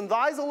saying these and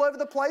thys all over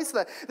the place.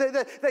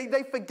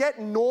 They forget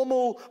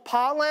normal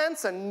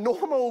parlance and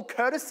normal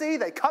courtesy.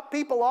 They cut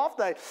people off.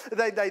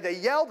 They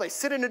yell. They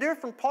sit in a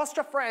different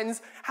posture.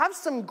 Friends, have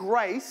some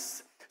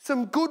grace,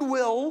 some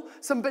goodwill,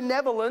 some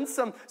benevolence,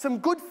 some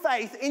good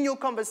faith in your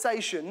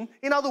conversation.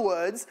 In other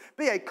words,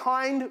 be a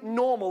kind,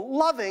 normal,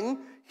 loving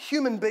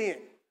human being.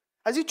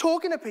 As you're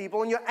talking to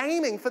people and you're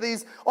aiming for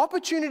these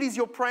opportunities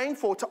you're praying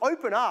for to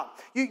open up,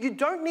 you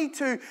don't need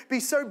to be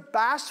so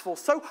bashful,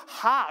 so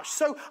harsh,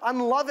 so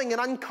unloving and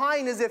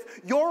unkind as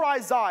if you're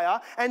Isaiah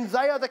and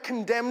they are the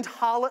condemned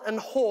harlot and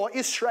whore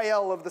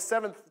Israel of the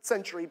 7th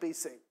century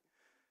BC.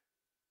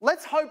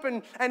 Let's hope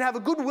and have a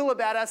goodwill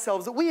about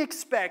ourselves, that we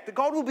expect that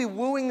God will be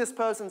wooing this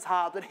person's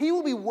heart, that he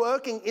will be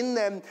working in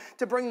them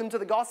to bring them to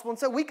the gospel, and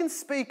so we can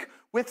speak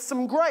with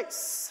some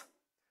grace.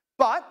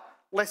 But,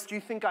 lest you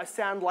think I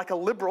sound like a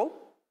liberal,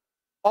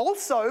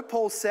 also,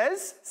 Paul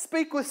says,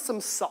 speak with some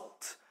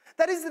salt.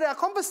 That is, that our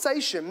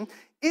conversation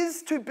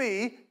is to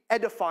be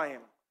edifying.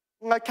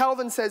 Like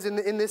Calvin says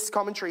in this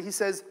commentary, he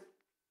says,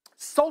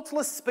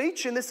 saltless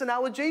speech, in this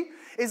analogy,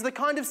 is the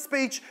kind of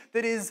speech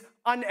that is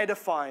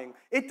unedifying.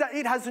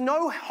 It has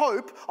no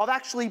hope of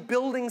actually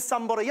building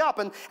somebody up.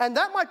 And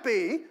that might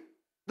be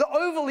the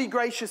overly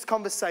gracious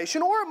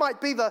conversation, or it might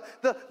be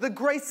the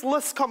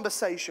graceless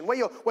conversation,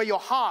 where you're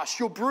harsh,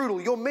 you're brutal,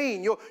 you're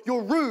mean,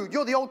 you're rude,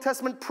 you're the Old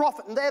Testament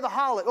prophet, and they're the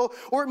harlot.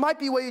 Or it might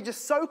be where you're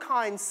just so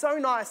kind, so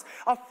nice,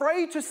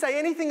 afraid to say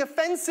anything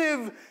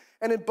offensive.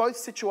 And in both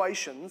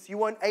situations, you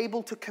weren't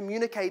able to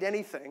communicate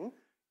anything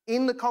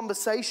in the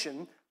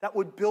conversation that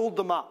would build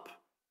them up,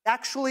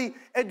 actually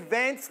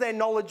advance their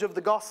knowledge of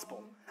the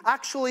gospel,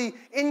 actually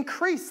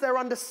increase their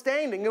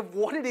understanding of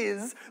what it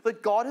is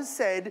that God has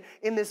said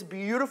in this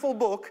beautiful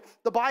book,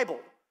 the Bible.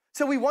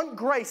 So we want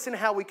grace in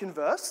how we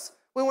converse.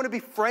 We want to be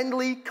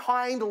friendly,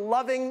 kind,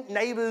 loving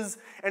neighbors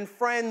and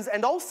friends.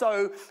 And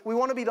also, we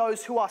want to be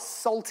those who are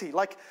salty.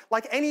 Like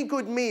any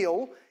good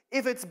meal,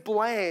 if it's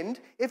bland,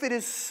 if it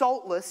is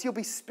saltless, you'll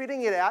be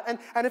spitting it out.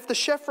 And if the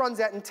chef runs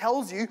out and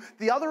tells you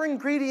the other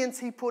ingredients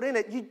he put in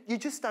it, you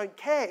just don't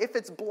care. If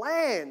it's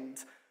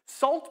bland,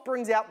 salt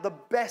brings out the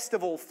best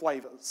of all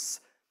flavors.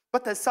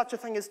 But there's such a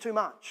thing as too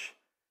much.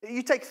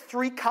 You take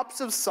 3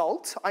 cups of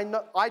salt. I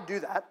know I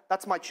do that.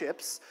 That's my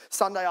chips.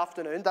 Sunday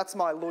afternoon, that's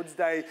my Lord's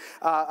Day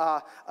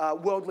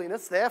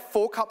worldliness there.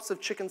 4 cups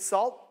of chicken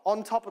salt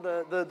on top of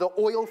the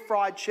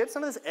oil-fried chips.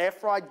 Some of this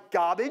air-fried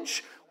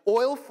garbage,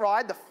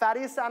 oil-fried, the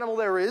fattiest animal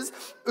there is,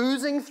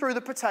 oozing through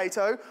the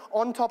potato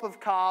on top of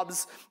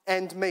carbs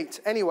and meat.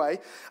 Anyway,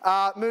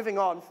 moving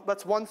on.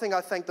 That's one thing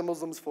I thank the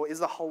Muslims for, is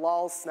the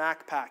halal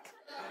snack pack.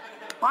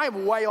 I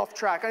am way off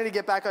track. I need to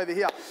get back over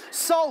here.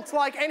 Salt,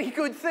 like any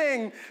good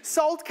thing,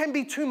 salt can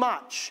be too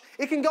much.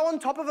 It can go on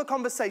top of a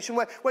conversation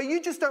where you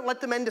just don't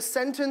let them end a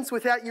sentence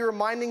without you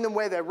reminding them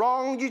where they're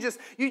wrong. You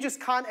just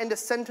can't end a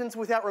sentence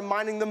without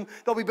reminding them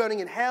they'll be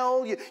burning in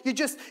hell.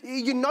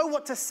 You know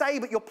what to say,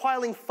 but you're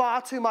piling far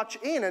too much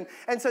in.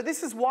 And so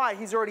this is why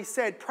he's already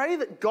said, pray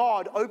that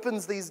God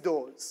opens these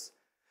doors,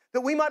 that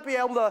we might be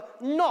able to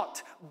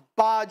not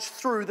barge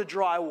through the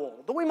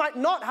drywall, that we might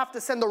not have to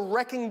send the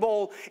wrecking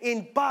ball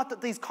in, but that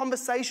these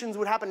conversations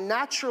would happen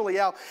naturally.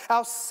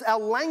 Our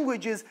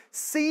language is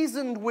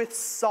seasoned with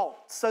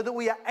salt so that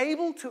we are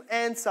able to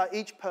answer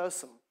each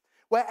person.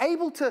 We're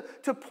able to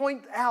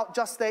point out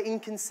just their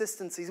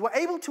inconsistencies. We're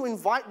able to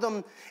invite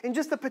them in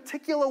just the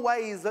particular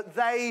ways that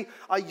they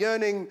are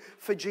yearning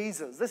for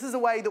Jesus. This is a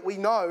way that we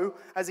know,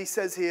 as he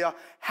says here,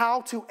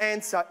 how to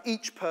answer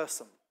each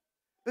person.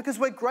 Because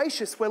we're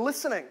gracious, we're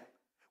listening.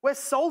 We're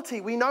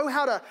salty, we know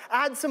how to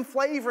add some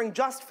flavoring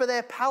just for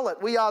their palate.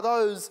 We are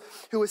those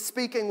who are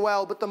speaking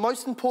well. But the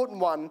most important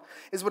one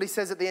is what he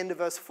says at the end of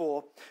verse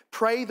 4.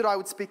 Pray that I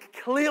would speak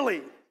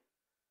clearly,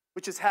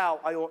 which is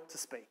how I ought to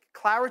speak.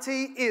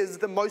 Clarity is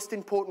the most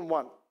important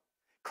one.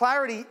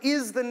 Clarity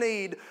is the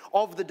need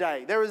of the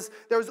day. There is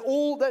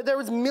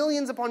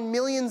millions upon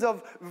millions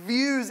of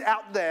views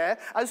out there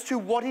as to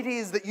what it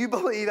is that you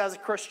believe as a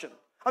Christian.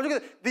 I'm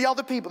looking at the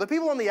other people. The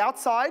people on the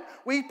outside,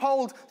 we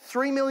polled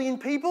 3 million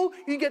people.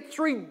 You get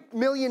 3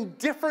 million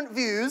different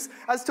views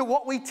as to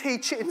what we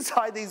teach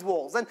inside these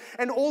walls.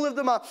 And all of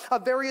them are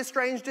very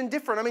estranged and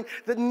different. I mean,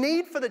 the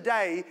need for the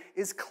day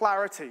is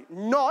clarity,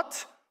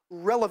 not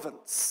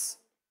relevance,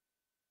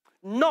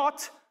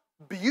 not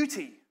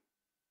beauty,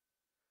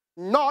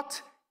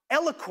 not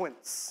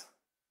eloquence,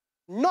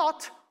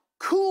 not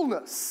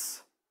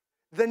coolness.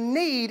 The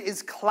need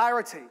is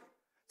clarity.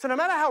 So no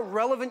matter how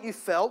relevant you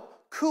felt,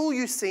 cool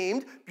you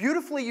seemed,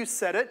 beautifully you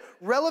said it,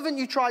 relevant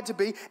you tried to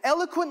be,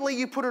 eloquently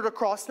you put it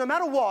across, no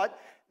matter what,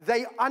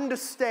 they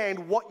understand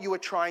what you are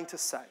trying to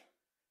say.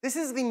 This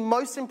is the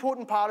most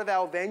important part of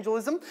our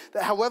evangelism,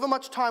 that however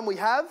much time we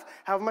have,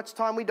 however much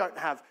time we don't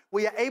have,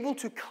 we are able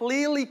to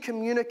clearly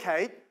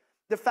communicate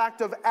the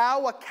fact of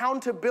our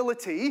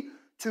accountability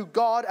to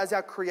God as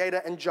our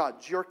creator and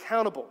judge. You're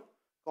accountable.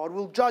 God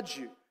will judge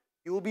you.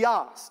 You will be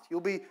asked.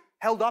 You'll be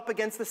held up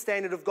against the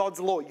standard of God's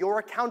law. You're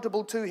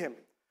accountable to him.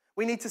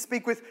 We need to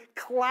speak with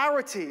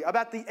clarity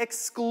about the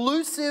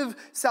exclusive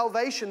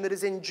salvation that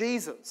is in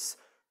Jesus.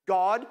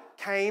 God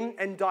came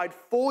and died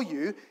for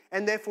you,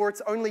 and therefore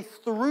it's only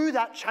through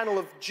that channel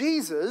of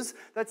Jesus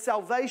that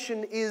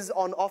salvation is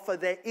on offer.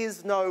 There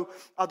is no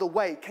other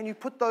way. Can you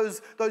put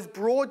those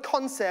broad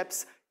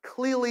concepts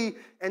clearly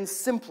and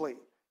simply?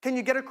 Can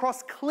you get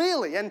across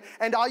clearly? And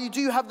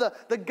do you have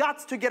the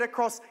guts to get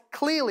across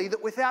clearly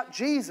that without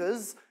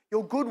Jesus,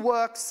 your good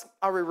works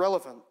are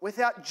irrelevant?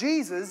 Without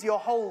Jesus, your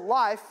whole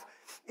life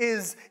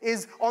is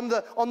on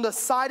the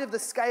side of the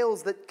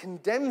scales that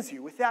condemns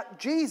you. Without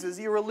Jesus,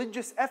 your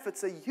religious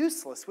efforts are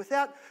useless.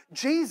 Without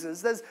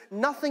Jesus, there's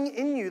nothing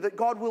in you that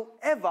God will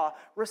ever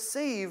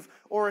receive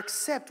or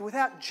accept.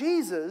 Without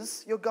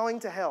Jesus, you're going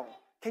to hell.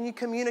 Can you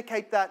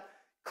communicate that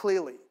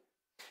clearly?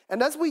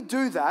 And as we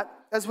do that,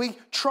 as we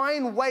try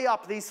and weigh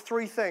up these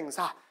 3 things,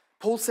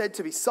 Paul said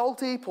to be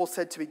salty, Paul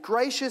said to be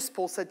gracious,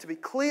 Paul said to be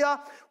clear.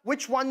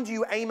 Which one do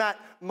you aim at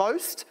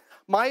most?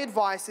 My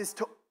advice is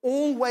to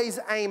always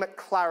aim at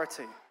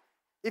clarity.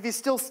 If you're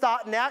still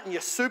starting out and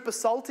you're super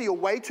salty or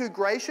way too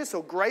gracious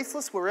or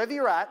graceless, wherever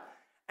you're at,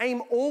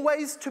 aim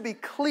always to be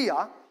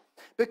clear,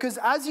 because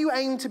as you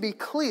aim to be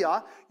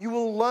clear, you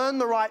will learn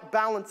the right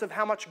balance of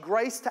how much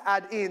grace to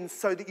add in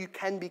so that you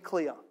can be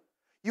clear.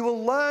 You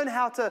will learn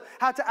how to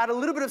add a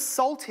little bit of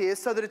salt here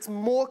so that it's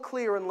more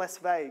clear and less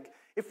vague.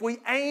 If we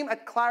aim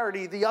at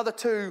clarity, the other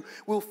 2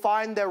 will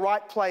find their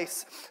right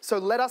place. So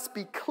let us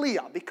be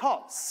clear,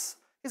 because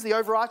here's the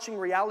overarching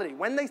reality.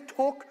 When they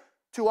talk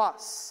to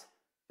us,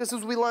 just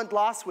as we learned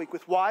last week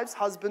with wives,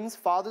 husbands,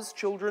 fathers,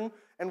 children,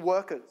 and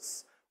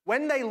workers,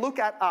 when they look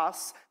at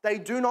us, they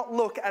do not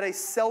look at a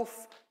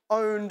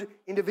self-owned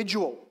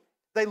individual.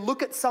 They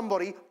look at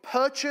somebody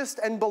purchased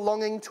and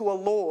belonging to a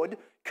Lord,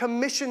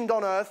 commissioned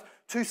on earth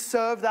to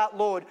serve that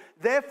Lord.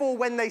 Therefore,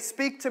 when they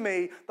speak to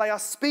me, they are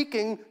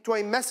speaking to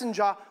a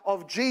messenger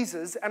of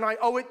Jesus, and I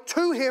owe it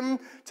to him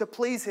to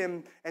please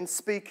him and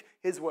speak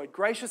his word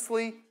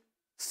graciously,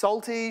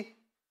 salty,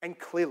 and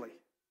clearly.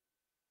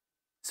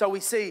 So we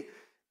see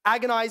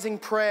agonizing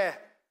prayer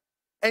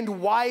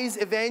and wise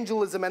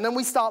evangelism. And then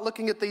we start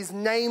looking at these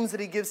names that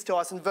he gives to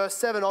us in verse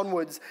 7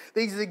 onwards,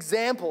 these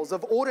examples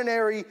of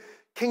ordinary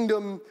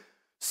kingdom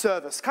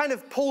service. Kind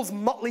of Paul's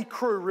motley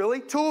crew,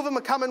 really. 2 of them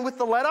are coming with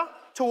the letter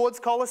towards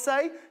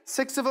Colossae.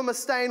 6 of them are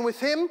staying with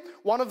him.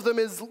 1 of them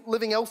is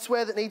living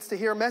elsewhere that needs to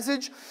hear a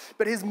message.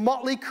 But his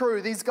motley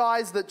crew, these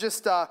guys that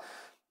just,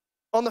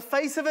 on the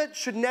face of it,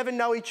 should never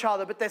know each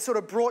other, but they're sort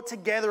of brought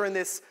together in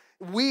this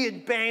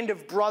weird band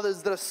of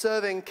brothers that are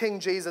serving King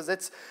Jesus.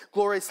 It's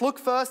glorious. Look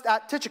first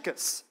at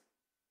Tychicus.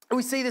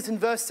 We see this in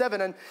verse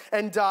 7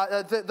 and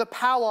the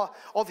power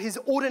of his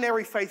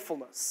ordinary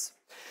faithfulness.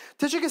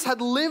 Tychicus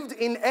had lived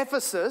in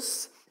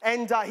Ephesus,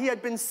 and he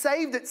had been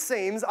saved, it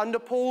seems, under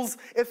Paul's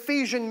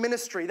Ephesian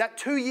ministry, that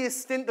 2-year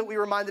stint that we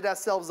reminded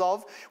ourselves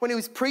of when he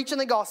was preaching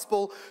the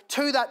gospel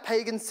to that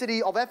pagan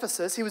city of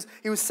Ephesus. He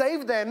was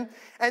saved then,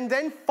 and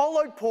then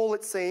followed Paul,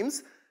 it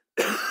seems,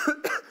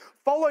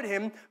 followed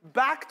him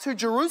back to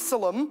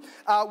Jerusalem,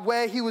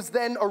 where he was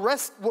then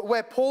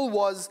where Paul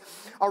was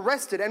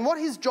arrested. And what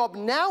his job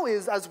now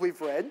is, as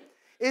we've read,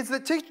 is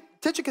that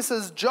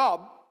Tychicus's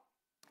job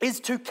is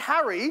to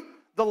carry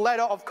the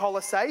letter of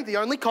Colossae, the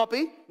only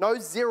copy, no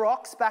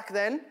Xerox back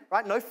then,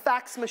 right? No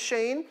fax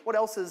machine. What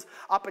else is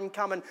up and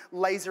coming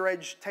laser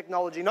edge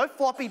technology? No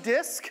floppy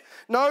disk,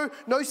 no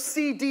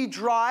CD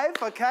drive,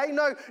 okay?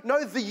 No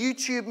the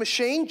YouTube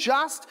machine,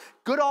 just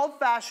good old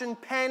fashioned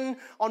pen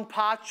on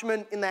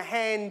parchment in the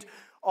hand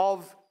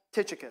of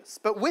Tychicus.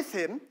 But with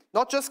him,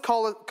 not just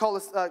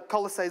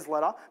Colossae's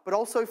letter, but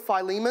also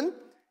Philemon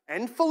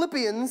and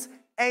Philippians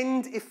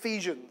and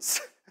Ephesians.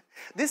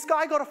 This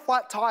guy got a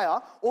flat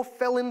tire or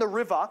fell in the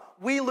river,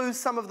 we lose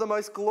some of the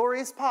most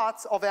glorious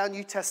parts of our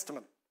New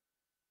Testament.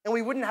 And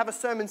we wouldn't have a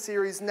sermon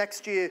series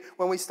next year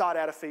when we start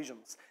out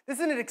Ephesians. This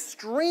is an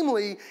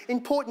extremely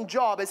important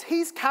job as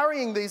he's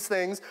carrying these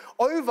things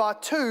over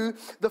to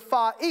the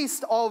far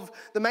east of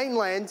the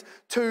mainland,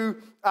 to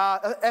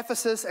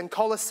Ephesus and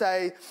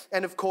Colossae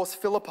and, of course,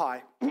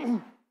 Philippi.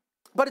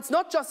 But it's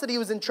not just that he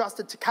was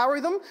entrusted to carry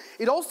them.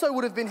 It also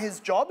would have been his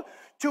job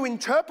to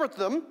interpret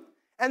them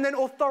and then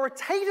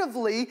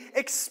authoritatively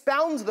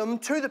expound them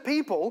to the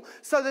people,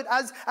 so that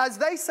as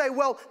they say,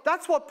 well,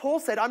 that's what Paul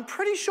said, I'm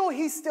pretty sure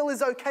he still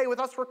is okay with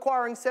us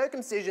requiring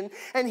circumcision,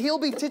 and he'll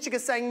be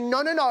Tychicus saying,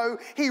 no,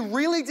 he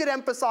really did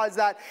emphasize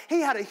that.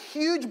 He had a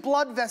huge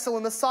blood vessel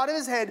in the side of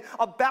his head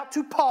about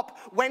to pop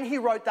when he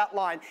wrote that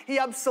line. He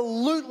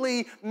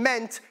absolutely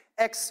meant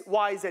X,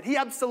 Y, Z. He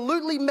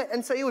absolutely meant,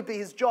 and so it would be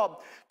his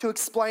job to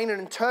explain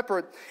and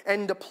interpret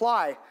and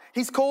apply.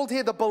 He's called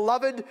here the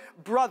beloved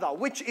brother,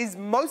 which is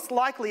most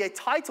likely a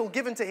title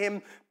given to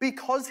him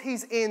because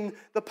he's in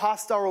the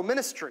pastoral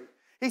ministry.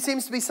 He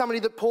seems to be somebody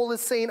that Paul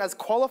has seen as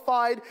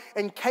qualified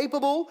and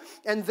capable,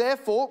 and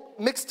therefore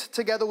mixed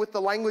together with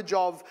the language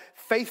of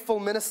faithful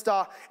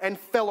minister and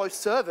fellow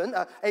servant,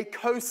 a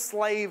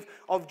co-slave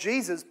of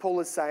Jesus, Paul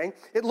is saying.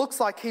 It looks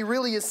like he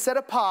really is set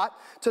apart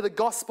to the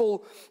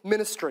gospel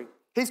ministry.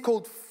 He's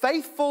called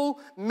faithful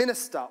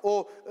minister,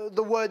 or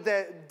the word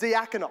there,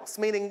 diakonos,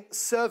 meaning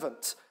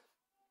servant.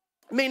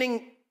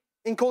 Meaning,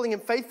 in calling him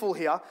faithful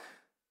here,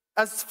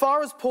 as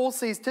far as Paul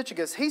sees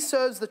Tychicus, he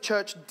serves the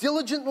church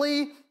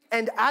diligently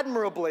and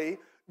admirably,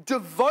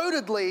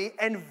 devotedly,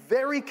 and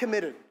very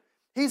committed.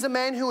 He's a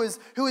man who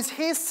is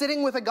here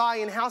sitting with a guy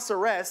in house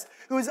arrest,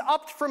 who is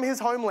upped from his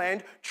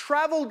homeland,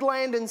 traveled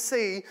land and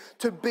sea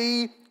to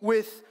be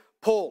with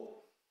Paul.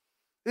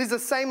 This is the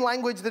same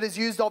language that is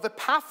used of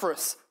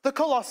Epaphras, the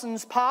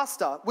Colossians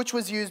pastor, which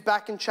was used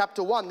back in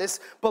chapter 1, this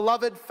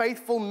beloved,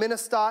 faithful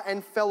minister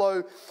and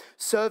fellow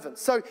servant.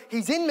 So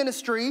he's in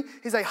ministry,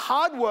 he's a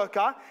hard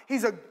worker,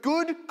 he's a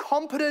good,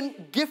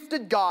 competent,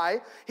 gifted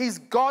guy, he's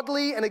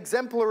godly and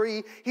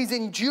exemplary, he's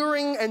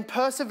enduring and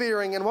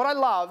persevering, and what I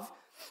love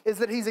is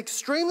that he's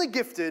extremely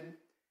gifted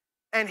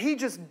and he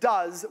just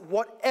does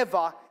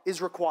whatever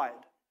is required.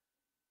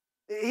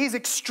 He's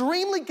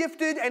extremely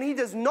gifted and he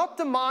does not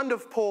demand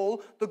of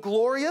Paul the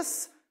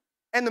glorious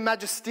and the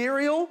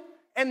magisterial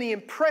and the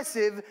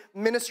impressive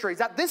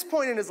ministries. At this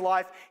point in his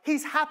life,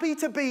 he's happy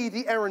to be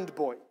the errand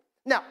boy.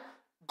 Now,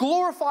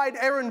 glorified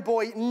errand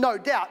boy, no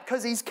doubt,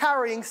 because he's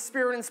carrying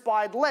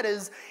spirit-inspired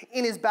letters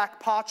in his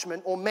back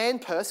parchment or man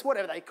purse,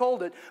 whatever they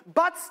called it,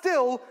 but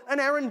still an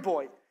errand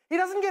boy. He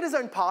doesn't get his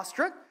own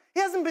pastorate. He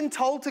hasn't been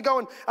told to go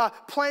and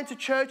plant a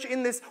church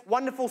in this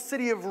wonderful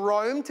city of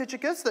Rome,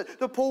 Tychicus,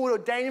 that Paul would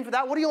ordain him for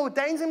that. What he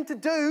ordains him to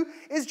do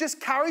is just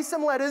carry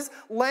some letters,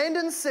 land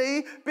and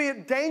sea, be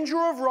it danger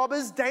of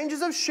robbers,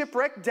 dangers of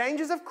shipwreck,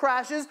 dangers of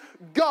crashes,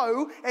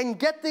 go and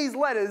get these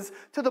letters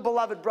to the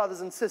beloved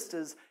brothers and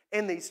sisters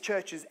in these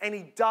churches. And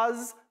he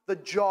does the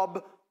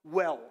job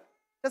well.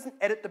 doesn't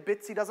edit the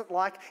bits he doesn't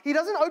like. He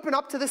doesn't open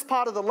up to this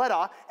part of the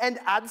letter and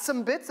add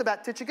some bits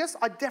about Tychicus.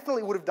 I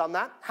definitely would have done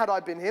that had I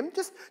been him.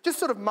 Just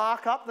sort of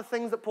mark up the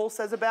things that Paul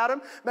says about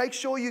him. Make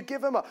sure you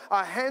give him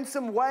a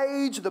handsome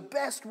wage, the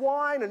best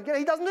wine. And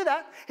he doesn't do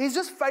that. He's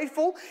just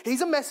faithful.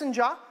 He's a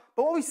messenger.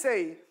 But what we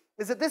see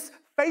is that this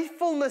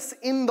faithfulness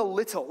in the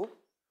little,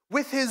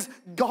 with his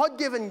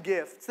God-given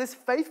gifts, this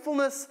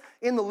faithfulness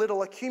in the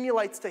little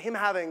accumulates to him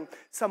having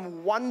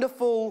some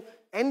wonderful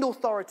and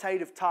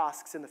authoritative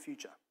tasks in the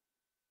future.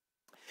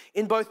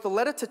 In both the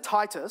letter to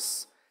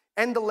Titus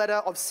and the letter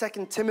of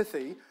 2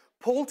 Timothy,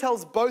 Paul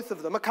tells both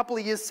of them, a couple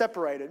of years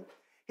separated,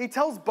 he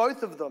tells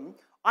both of them,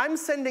 I'm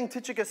sending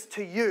Tychicus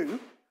to you.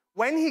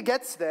 When he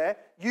gets there,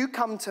 you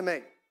come to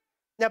me.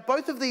 Now,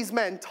 both of these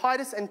men,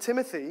 Titus and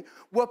Timothy,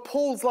 were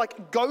Paul's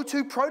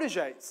go-to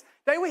proteges.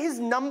 They were his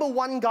number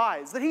one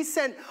guys that he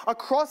sent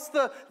across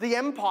the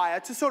empire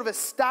to sort of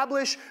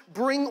establish,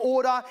 bring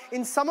order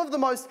in some of the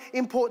most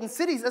important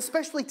cities,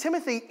 especially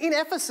Timothy in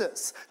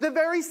Ephesus, the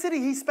very city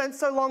he spent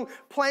so long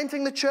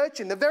planting the church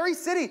in, the very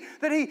city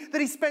that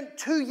he spent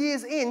 2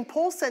 years in.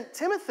 Paul sent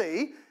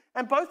Timothy,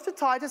 and both to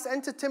Titus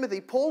and to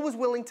Timothy, Paul was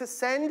willing to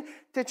send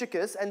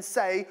Tychicus and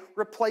say,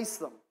 replace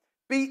them.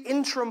 Be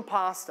interim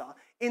pastor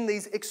in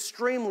these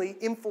extremely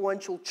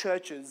influential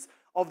churches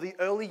of the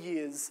early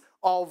years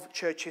of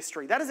church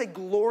history. That is a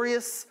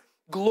glorious,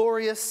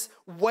 glorious,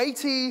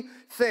 weighty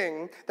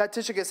thing that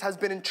Tychicus has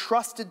been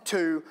entrusted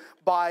to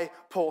by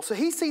Paul. So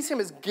he sees him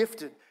as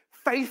gifted,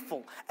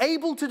 faithful,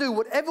 able to do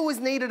whatever was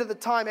needed at the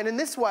time. And in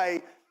this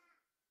way,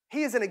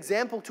 he is an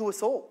example to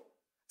us all.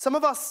 Some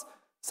of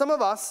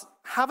us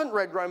haven't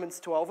read Romans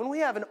 12, and we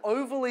have an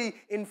overly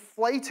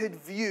inflated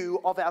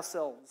view of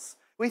ourselves.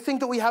 We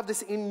think that we have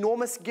this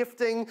enormous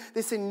gifting,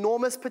 this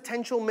enormous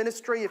potential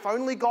ministry. If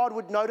only God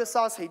would notice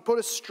us, he'd put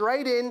us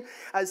straight in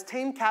as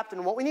team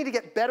captain. What we need to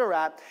get better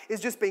at is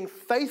just being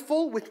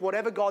faithful with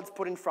whatever God's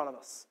put in front of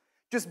us.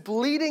 Just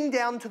bleeding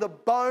down to the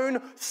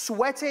bone,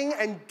 sweating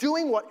and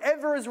doing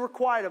whatever is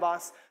required of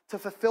us to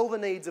fulfill the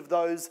needs of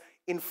those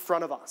in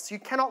front of us. You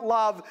cannot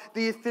love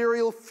the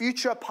ethereal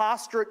future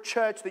pastorate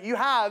church that you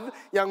have,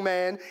 young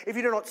man, if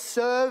you do not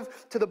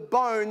serve to the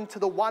bone to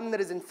the one that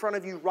is in front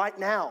of you right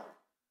now.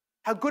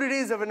 How good it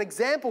is of an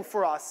example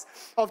for us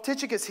of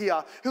Tychicus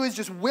here, who is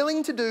just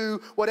willing to do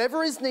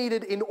whatever is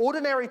needed in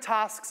ordinary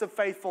tasks of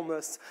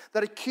faithfulness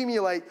that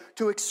accumulate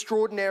to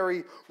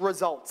extraordinary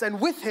results. And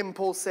with him,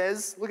 Paul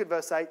says, look at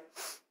verse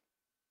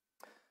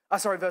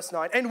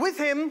 9. And with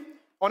him,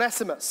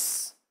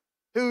 Onesimus,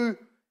 who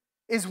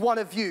is one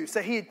of you.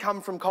 So he had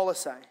come from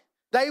Colossae.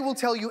 They will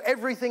tell you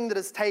everything that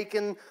has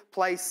taken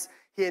place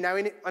here. Now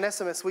in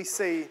Onesimus, we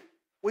see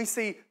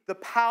the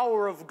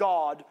power of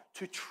God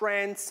to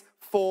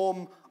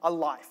transform a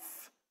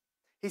life.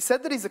 He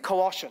said that he's a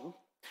Colossian.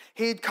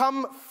 He had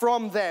come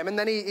from them, and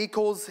then he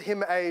calls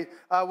him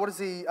what does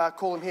he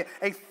call him here?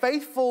 A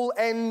faithful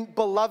and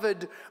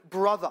beloved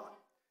brother.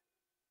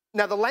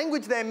 Now, the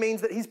language there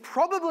means that he's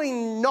probably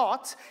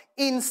not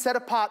in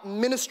set-apart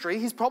ministry.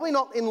 He's probably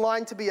not in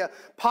line to be a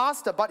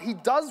pastor, but he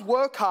does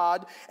work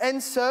hard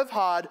and serve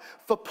hard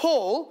for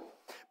Paul.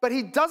 But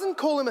he doesn't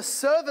call him a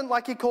servant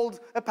like he called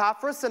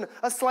Epaphras and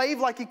a slave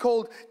like he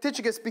called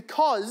Tychicus,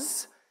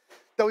 because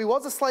though he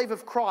was a slave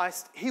of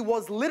Christ, he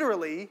was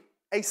literally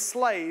a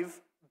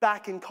slave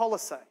back in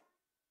Colossae.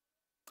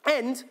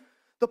 And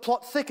the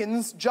plot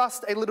thickens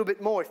just a little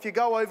bit more. If you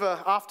go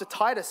over after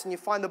Titus and you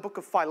find the book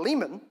of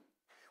Philemon,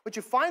 what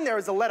you find there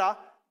is a letter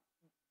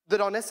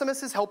that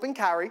Onesimus is helping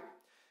carry.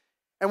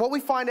 And what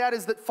we find out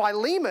is that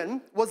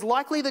Philemon was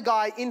likely the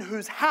guy in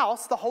whose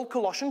house the whole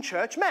Colossian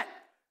church met.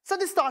 So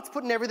this starts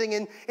putting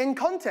everything in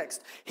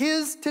context.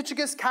 Here's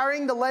Tychicus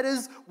carrying the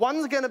letters.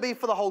 One's going to be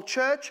for the whole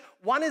church.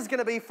 One is going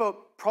to be for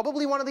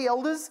probably one of the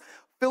elders,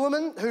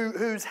 Philemon,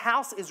 whose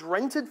house is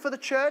rented for the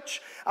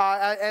church.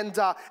 And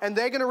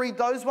they're going to read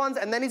those ones.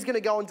 And then he's going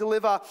to go and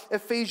deliver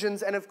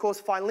Ephesians and, of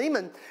course,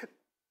 Philemon.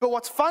 But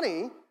what's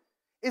funny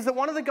is that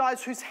one of the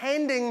guys who's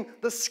handing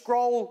the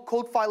scroll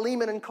called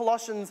Philemon and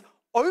Colossians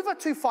over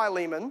to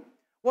Philemon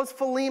was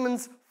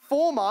Philemon's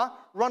former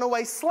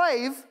runaway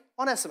slave,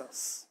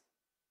 Onesimus.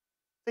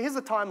 So here's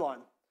the timeline.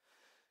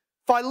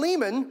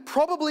 Philemon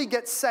probably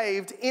gets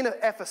saved in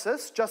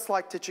Ephesus, just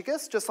like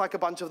Tychicus, just like a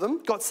bunch of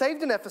them. Got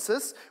saved in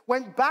Ephesus,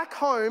 went back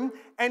home,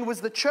 and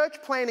was the church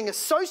planting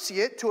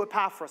associate to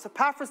Epaphras.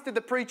 Epaphras did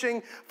the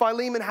preaching,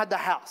 Philemon had the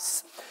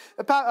house.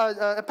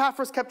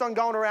 Epaphras kept on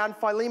going around,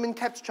 Philemon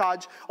kept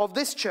charge of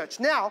this church.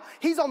 Now,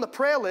 he's on the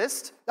prayer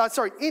list,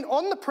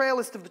 on the prayer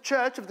list of the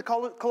church, of the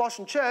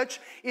Colossian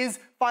church, is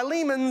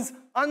Philemon's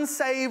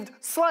unsaved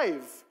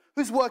slave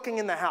who's working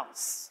in the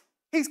house.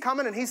 He's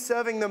coming and he's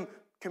serving them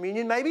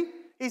communion maybe.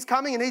 He's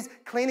coming and he's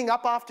cleaning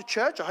up after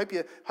church. I hope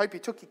you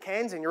took your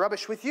cans and your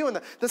rubbish with you. And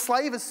the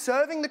slave is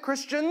serving the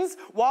Christians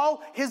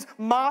while his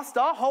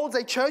master holds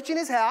a church in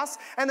his house.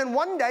 And then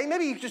one day,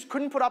 maybe he just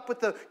couldn't put up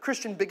with the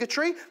Christian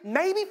bigotry.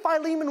 Maybe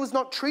Philemon was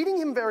not treating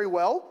him very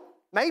well.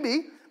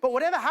 Maybe. But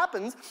whatever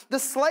happens, the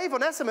slave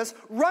Onesimus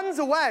runs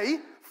away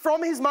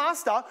from his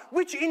master,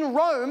 which in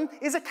Rome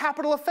is a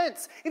capital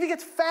offense. If he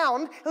gets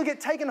found, he'll get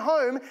taken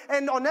home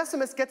and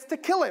Onesimus gets to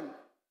kill him.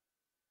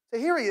 So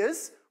here he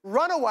is,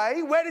 run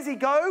away. Where does he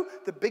go?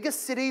 The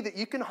biggest city that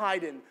you can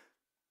hide in,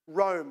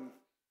 Rome.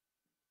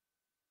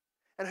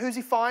 And who's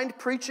he find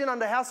preaching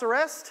under house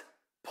arrest?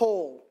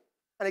 Paul.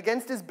 And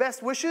against his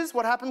best wishes,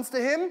 what happens to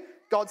him?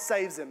 God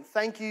saves him.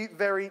 Thank you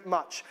very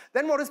much.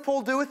 Then what does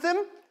Paul do with him?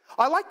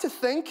 I like to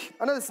think,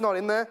 I know it's not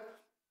in there,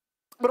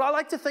 but I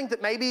like to think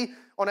that maybe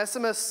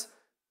Onesimus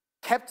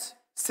kept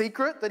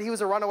secret that he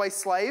was a runaway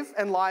slave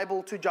and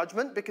liable to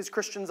judgment because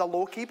Christians are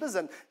law keepers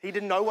and he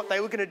didn't know what they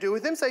were going to do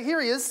with him. So here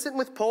he is sitting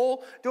with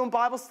Paul, doing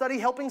Bible study,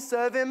 helping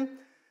serve him.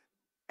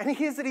 And he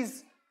hears that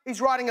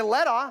he's writing a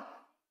letter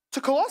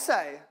to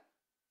Colossae,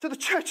 to the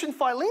church in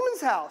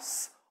Philemon's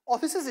house. Oh,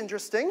 this is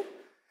interesting.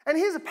 And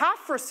here's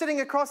Epaphras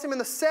sitting across him in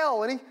the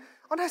cell. And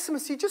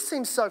Onesimus, he just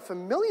seems so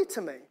familiar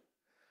to me.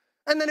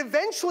 And then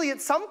eventually at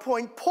some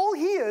point, Paul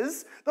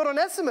hears that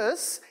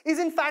Onesimus is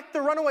in fact the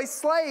runaway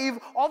slave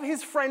of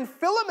his friend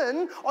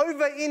Philemon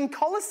over in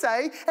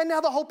Colossae, and now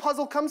the whole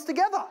puzzle comes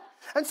together.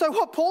 And so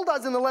what Paul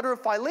does in the letter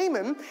of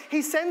Philemon,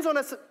 he sends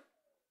Onesimus...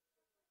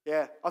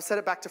 Yeah, I've said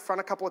it back to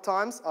front a couple of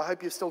times. I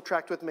hope you've still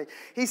tracked with me.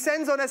 He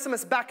sends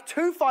Onesimus back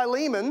to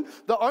Philemon,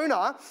 the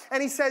owner,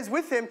 and he says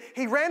with him,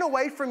 he ran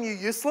away from you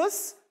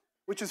useless,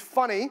 which is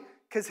funny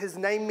because his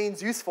name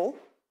means useful.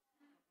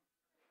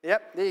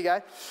 Yep, there you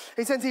go.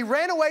 He says, he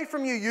ran away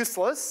from you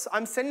useless.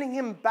 I'm sending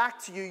him back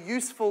to you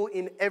useful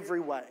in every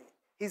way.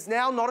 He's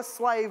now not a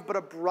slave, but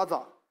a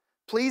brother.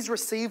 Please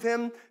receive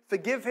him,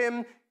 forgive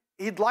him.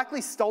 He'd likely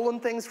stolen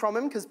things from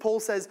him because Paul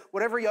says,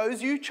 whatever he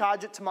owes you,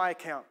 charge it to my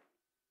account.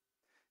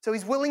 So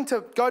he's willing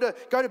to go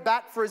to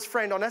bat for his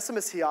friend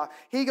Onesimus here.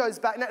 He goes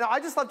back. Now,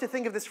 I just love to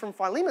think of this from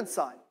Philemon's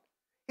side.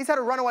 He's had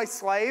a runaway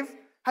slave,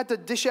 had to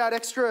dish out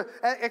extra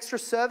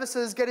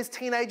services, get his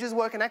teenagers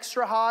working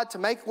extra hard to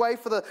make way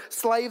for the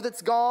slave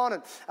that's gone.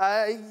 And,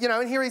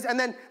 and here and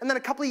then a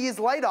couple of years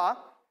later,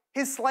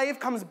 his slave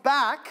comes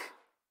back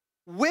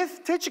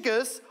with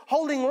Tychicus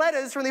holding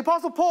letters from the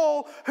Apostle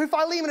Paul, who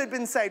Philemon had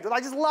been saved with. I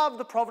just love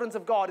the providence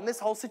of God in this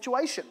whole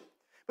situation.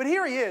 But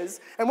here he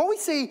is, and what we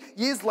see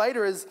years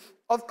later is,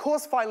 of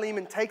course,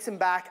 Philemon takes him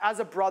back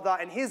as a brother,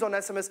 and here's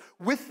Onesimus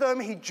with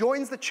them. He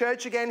joins the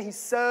church again, he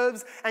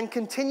serves, and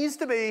continues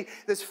to be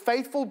this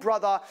faithful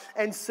brother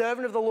and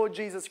servant of the Lord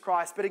Jesus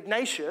Christ. But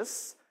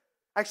Ignatius,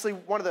 actually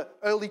one of the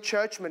early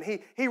churchmen,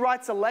 he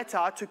writes a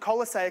letter to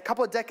Colossae a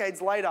couple of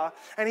decades later,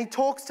 and he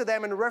talks to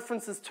them and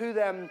references to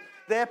them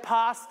their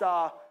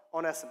pastor,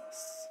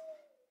 Onesimus.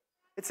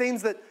 It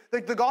seems that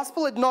the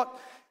gospel had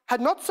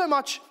not so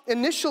much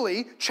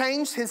initially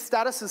changed his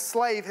status as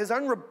slave. His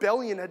own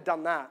rebellion had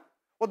done that.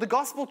 What the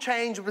gospel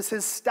changed was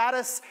his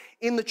status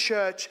in the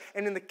church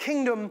and in the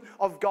kingdom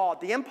of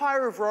God. The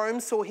Empire of Rome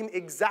saw him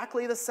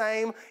exactly the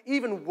same,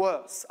 even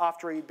worse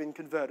after he'd been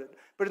converted.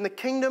 But in the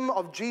kingdom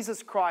of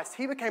Jesus Christ,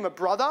 he became a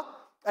brother,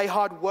 a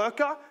hard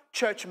worker,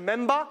 church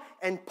member,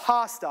 and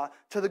pastor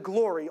to the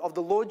glory of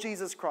the Lord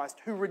Jesus Christ,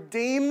 who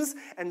redeems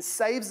and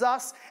saves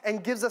us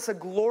and gives us a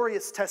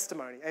glorious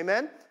testimony.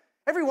 Amen?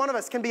 Every one of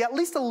us can be at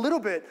least a little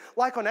bit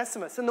like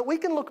Onesimus, and that we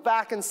can look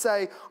back and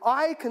say,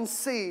 I can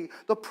see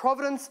the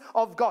providence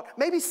of God,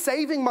 maybe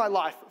saving my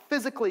life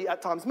physically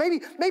at times,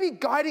 maybe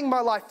guiding my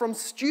life from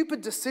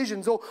stupid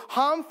decisions or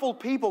harmful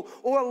people,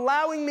 or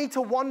allowing me to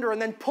wander and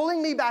then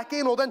pulling me back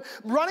in, or then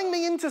running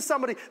me into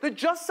somebody that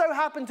just so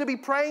happened to be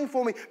praying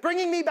for me,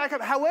 bringing me back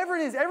up. However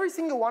it is, every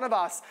single one of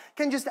us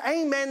can just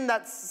amen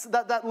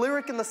that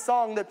lyric in the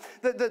song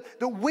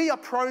that we are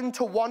prone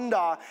to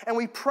wander, and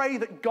we pray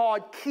that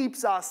God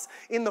keeps us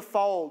in the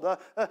fold.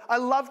 I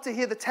love to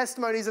hear the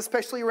testimonies,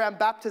 especially around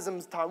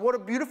baptism time. What a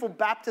beautiful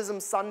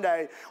baptism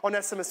Sunday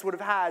Onesimus would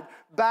have had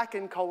back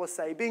in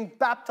Colossae, being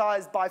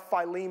baptized by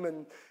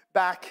Philemon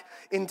back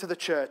into the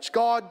church.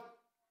 God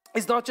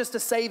is not just a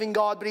saving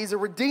God, but he's a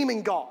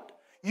redeeming God,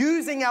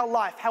 using our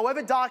life,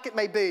 however dark it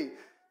may be,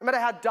 no matter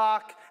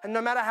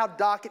how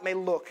dark it may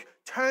look,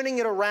 turning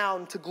it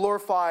around to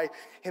glorify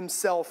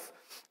himself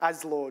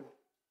as Lord.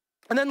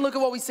 And then look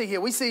at what we see here.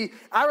 We see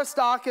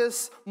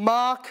Aristarchus,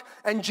 Mark,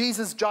 and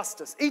Jesus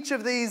Justus. Each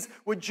of these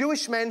were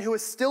Jewish men who were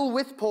still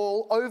with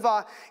Paul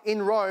over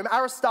in Rome.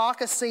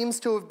 Aristarchus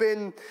seems to have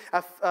been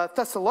a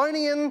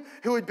Thessalonian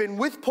who had been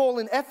with Paul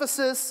in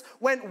Ephesus,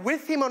 went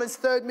with him on his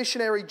third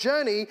missionary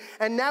journey,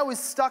 and now is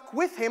stuck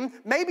with him,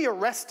 maybe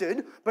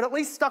arrested, but at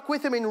least stuck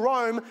with him in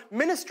Rome,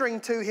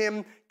 ministering to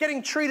him,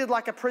 getting treated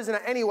like a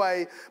prisoner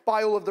anyway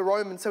by all of the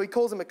Romans. So he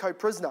calls him a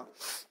co-prisoner.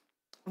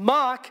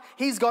 Mark,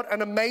 he's got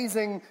an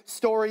amazing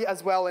story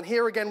as well. And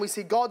here again, we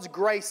see God's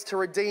grace to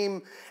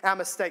redeem our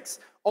mistakes.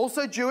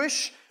 Also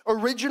Jewish,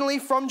 originally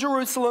from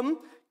Jerusalem,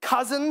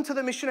 cousin to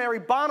the missionary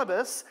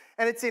Barnabas.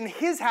 And it's in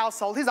his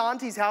household, his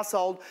auntie's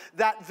household,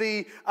 that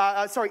the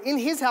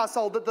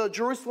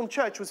Jerusalem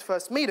church was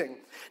first meeting.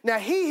 Now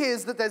he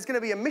hears that there's going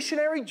to be a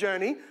missionary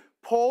journey.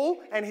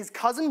 Paul and his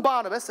cousin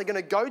Barnabas are going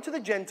to go to the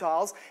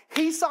Gentiles.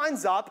 He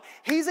signs up.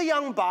 He's a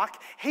young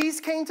buck.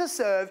 He's keen to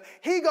serve.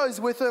 He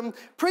goes with them,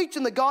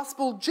 preaching the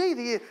gospel. Gee,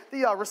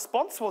 the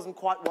response wasn't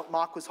quite what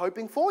Mark was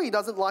hoping for. He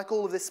doesn't like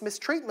all of this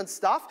mistreatment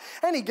stuff,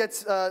 and he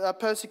gets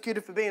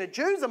persecuted for being a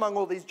Jew among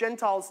all these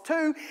Gentiles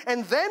too.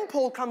 And then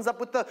Paul comes up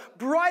with the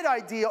bright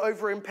idea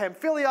over in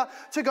Pamphylia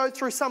to go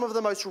through some of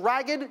the most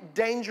ragged,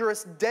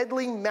 dangerous,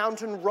 deadly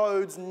mountain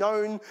roads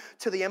known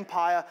to the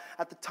empire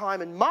at the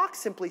time. And Mark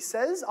simply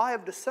says, I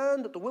have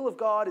discerned that the will of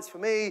God is for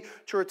me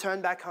to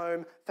return back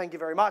home. Thank you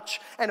very much.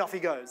 And off he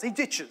goes. He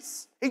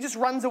ditches. He just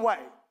runs away.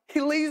 He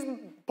leaves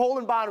Paul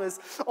and Barnabas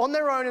on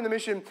their own in the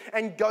mission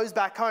and goes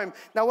back home.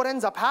 Now what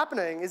ends up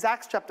happening is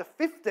Acts chapter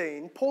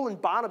 15, Paul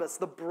and Barnabas,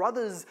 the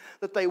brothers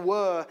that they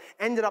were,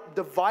 ended up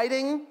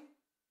dividing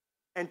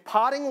and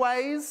parting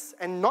ways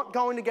and not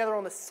going together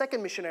on the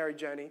second missionary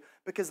journey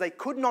because they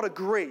could not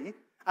agree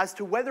as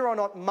to whether or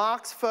not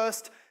Mark's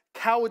first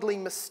cowardly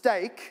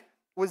mistake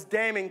was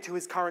damning to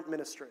his current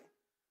ministry.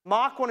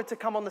 Mark wanted to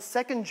come on the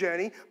second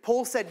journey.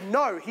 Paul said,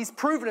 no, he's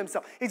proven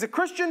himself. He's a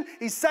Christian,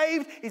 he's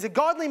saved, he's a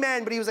godly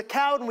man, but he was a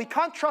coward and we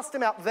can't trust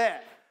him out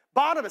there.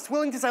 Barnabas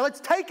willing to say, let's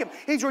take him.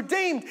 He's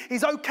redeemed,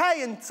 he's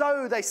okay. And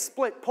so they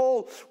split.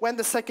 Paul went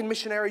the second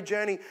missionary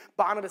journey.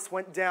 Barnabas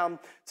went down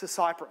to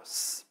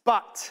Cyprus.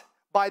 But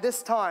by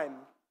this time,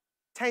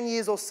 10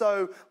 years or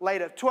so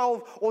later,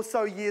 12 or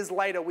so years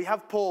later, we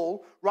have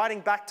Paul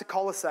writing back to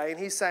Colossae and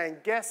he's saying,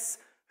 guess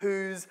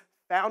who's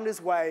found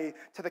his way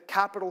to the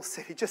capital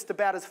city, just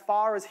about as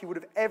far as he would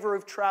have ever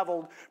have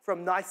traveled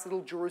from nice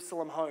little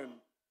Jerusalem home.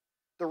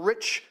 The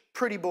rich,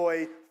 pretty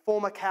boy,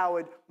 former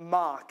coward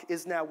Mark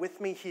is now with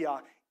me here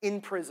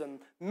in prison,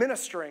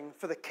 ministering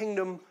for the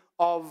kingdom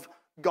of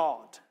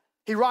God.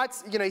 He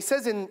writes, he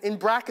says in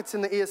brackets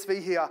in the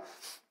ESV here,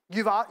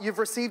 you've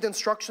received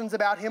instructions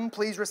about him,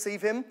 please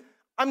receive him.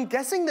 I'm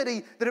guessing that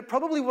it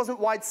probably wasn't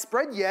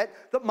widespread yet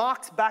that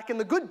Mark's back in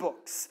the good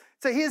books.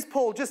 So here's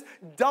Paul, just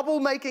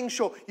double making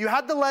sure. You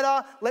had the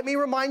letter, let me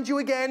remind you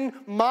again,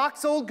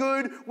 Mark's all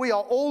good, we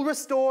are all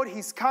restored,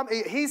 he's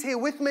here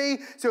with me,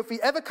 so if he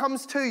ever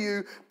comes to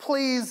you,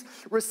 please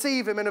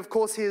receive him. And of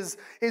course, his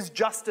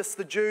Justus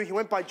the Jew, he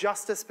went by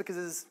Justus because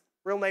his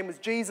real name was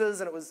Jesus,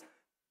 and it was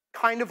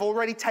kind of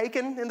already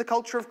taken in the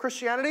culture of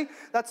Christianity,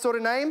 that sort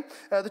of name.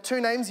 The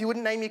two names you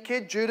wouldn't name your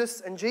kid,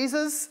 Judas and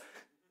Jesus.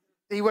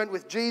 He went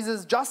with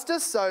Jesus,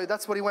 Justus, so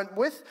that's what he went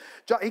with.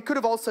 He could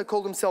have also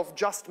called himself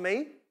Just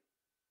Me.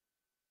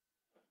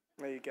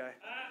 There you go.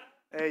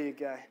 There you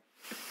go.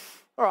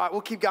 All right,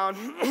 we'll keep going.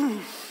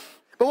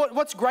 But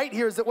what's great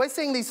here is that we're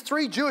seeing these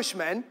three Jewish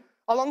men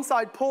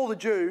alongside Paul the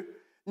Jew,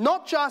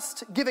 not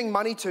just giving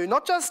money to,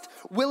 not just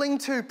willing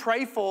to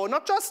pray for,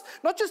 not just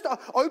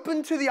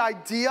open to the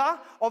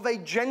idea of a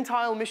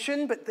Gentile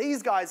mission, but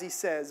these guys, he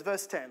says,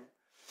 verse 10,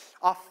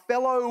 are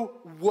fellow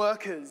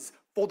workers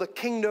for the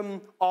kingdom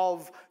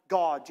of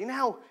God. Do you know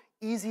how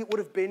easy it would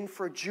have been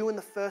for a Jew in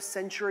the first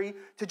century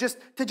to just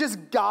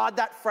guard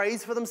that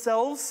phrase for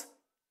themselves?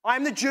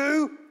 I'm the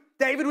Jew,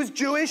 David was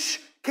Jewish,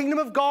 kingdom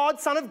of God,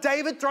 son of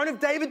David, throne of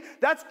David,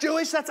 that's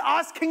Jewish, that's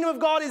us, kingdom of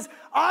God is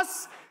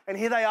us. And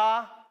here they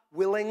are,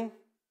 willing,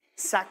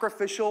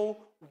 sacrificial,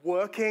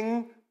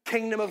 working,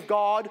 kingdom of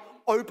God,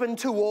 open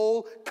to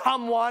all,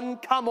 come one,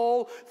 come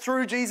all,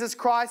 through Jesus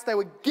Christ. They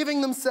were giving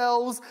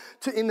themselves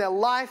in their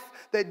life,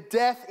 their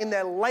death, in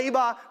their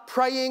labor,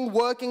 praying,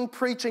 working,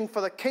 preaching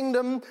for the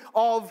kingdom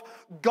of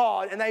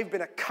God. And they've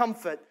been a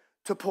comfort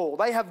to Paul.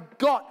 They have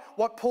got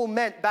what Paul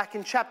meant back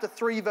in chapter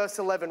 3, verse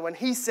 11, when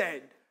he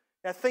said,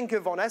 now think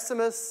of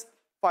Onesimus,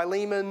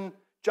 Philemon,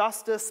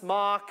 Justus,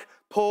 Mark,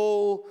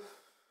 Paul,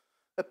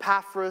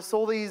 Epaphras,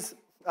 all these,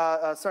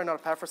 sorry, not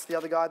Epaphras, the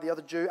other guy, the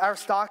other Jew,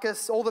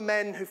 Aristarchus, all the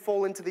men who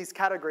fall into these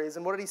categories.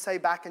 And what did he say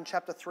back in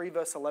chapter 3,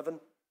 verse 11?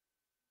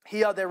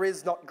 Here there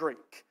is not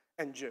Greek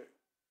and Jew,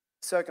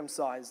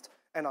 circumcised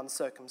and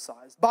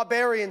uncircumcised,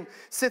 barbarian,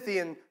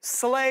 Scythian,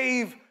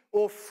 slave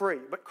or free,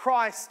 but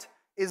Christ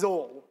is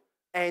all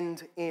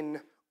and in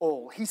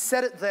all. He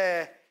said it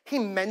there, he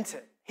meant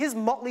it. His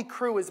motley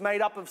crew is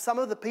made up of some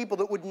of the people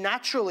that would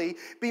naturally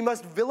be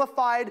most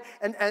vilified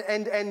and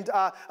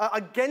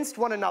against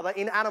one another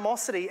in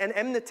animosity and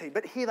enmity.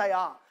 But here they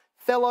are,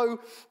 fellow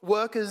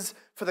workers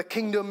for the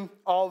kingdom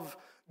of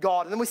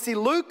God. And then we see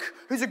Luke,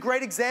 who's a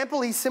great example.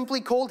 He's simply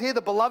called here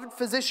the beloved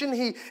physician.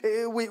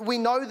 We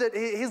know that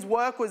his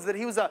work was that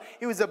he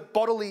was a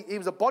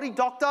body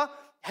doctor.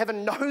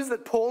 Heaven knows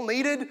that Paul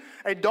needed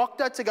a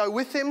doctor to go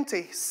with him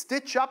to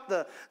stitch up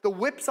the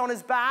whips on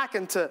his back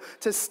and to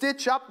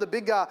stitch up the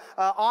big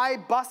eye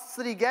busts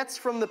that he gets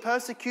from the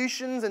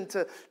persecutions and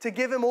to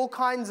give him all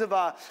kinds of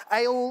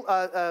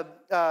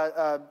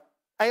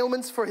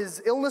ailments for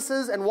his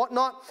illnesses and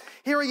whatnot.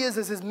 Here he is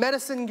as his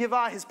medicine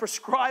giver, his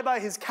prescriber,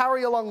 his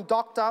carry-along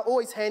doctor.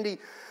 Always handy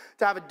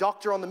to have a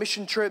doctor on the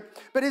mission trip.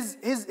 But his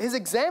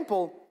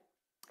example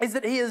is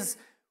that he is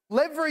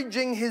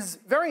leveraging his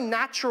very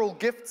natural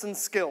gifts and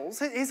skills,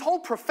 his whole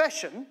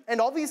profession, and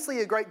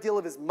obviously a great deal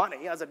of his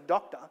money as a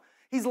doctor,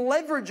 he's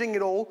leveraging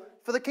it all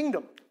for the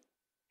kingdom.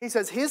 He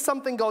says, here's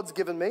something God's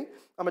given me.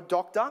 I'm a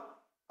doctor.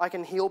 I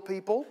can heal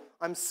people.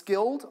 I'm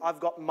skilled. I've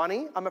got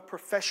money. I'm a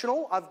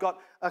professional. I've got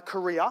a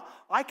career.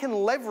 I can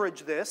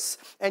leverage this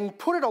and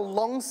put it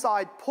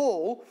alongside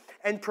Paul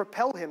and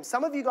propel him.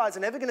 Some of you guys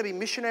are never going to be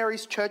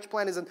missionaries, church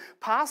planters, and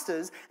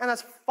pastors, and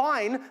that's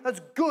fine.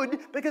 That's good,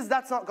 because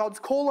that's not God's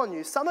call on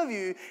you. Some of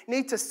you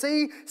need to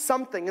see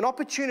something, an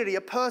opportunity,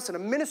 a person, a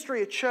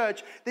ministry, a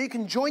church that you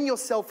can join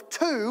yourself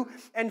to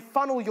and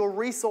funnel your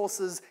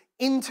resources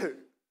into. And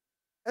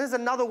there's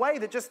another way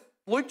that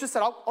Luke just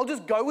said, I'll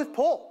just go with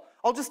Paul.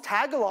 I'll just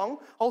tag along,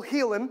 I'll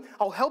heal him,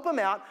 I'll help him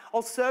out,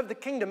 I'll serve the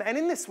kingdom. And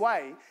in this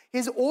way,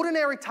 his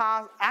ordinary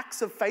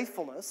acts of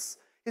faithfulness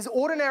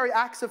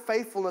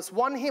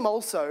won him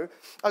also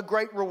a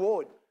great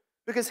reward.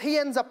 Because he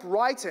ends up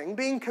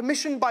being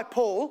commissioned by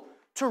Paul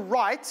to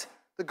write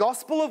the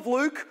Gospel of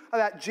Luke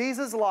about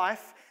Jesus'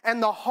 life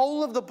and the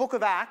whole of the book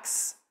of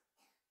Acts.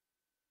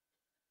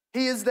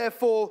 He is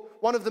therefore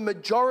one of the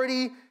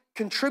majority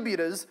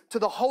contributors to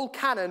the whole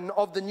canon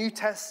of the New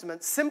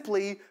Testament,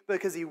 simply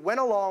because he went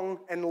along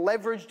and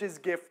leveraged his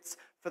gifts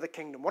for the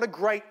kingdom. What a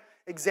great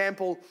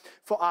example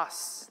for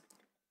us.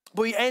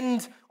 We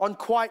end on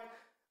quite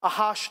a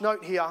harsh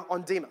note here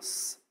on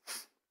Demas.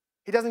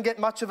 He doesn't get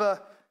much of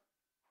a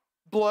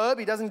blurb.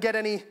 He doesn't get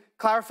any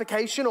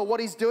clarification or what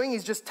he's doing.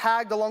 He's just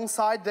tagged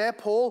alongside there,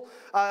 Paul,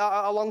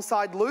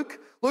 alongside Luke.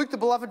 Luke, the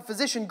beloved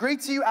physician,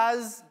 greets you,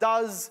 as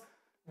does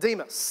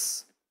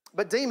Demas.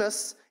 But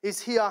Demas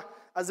is here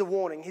as a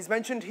warning. He's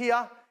mentioned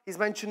here, he's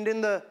mentioned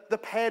in the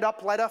paired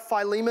up letter,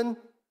 Philemon,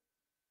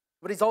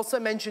 but he's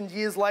also mentioned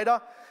years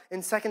later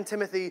in 2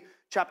 Timothy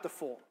chapter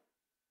 4.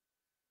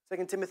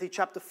 2 Timothy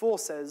chapter 4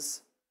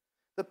 says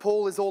that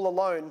Paul is all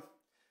alone.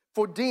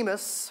 For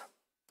Demas,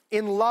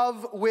 in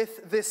love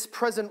with this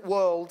present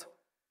world,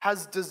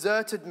 has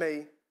deserted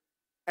me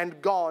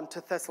and gone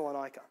to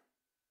Thessalonica.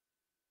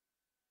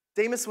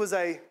 Demas was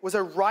a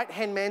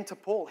right-hand man to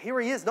Paul. Here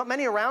he is, not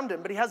many around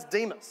him, but he has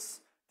Demas.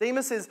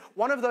 Demas is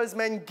one of those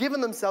men given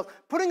themselves,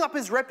 putting up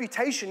his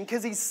reputation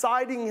because he's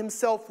siding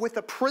himself with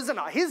a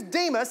prisoner. Here's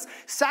Demas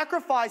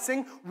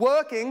sacrificing,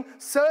 working,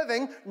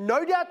 serving,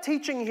 no doubt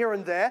teaching here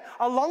and there,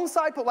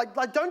 alongside Paul.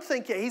 Like don't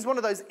think he's one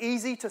of those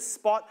easy to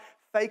spot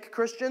fake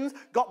Christians,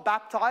 got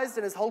baptized,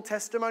 and his whole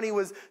testimony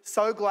was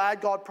so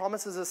glad God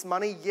promises us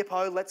money,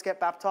 yippo, let's get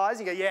baptized.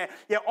 You go, yeah,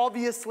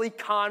 obviously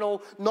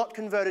carnal, not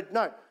converted.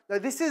 No,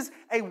 this is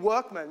a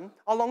workman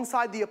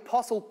alongside the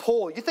apostle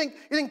Paul. You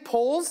think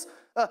Paul's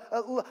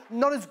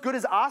not as good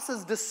as us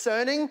as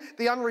discerning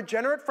the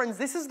unregenerate? Friends,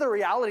 this is the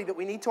reality that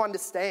we need to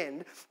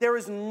understand. There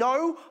is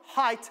no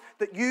height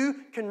that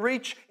you can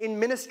reach in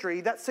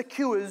ministry that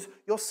secures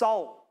your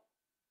soul.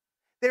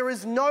 There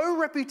is no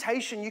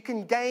reputation you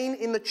can gain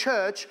in the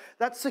church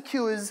that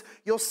secures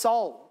your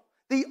soul.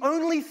 The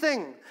only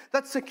thing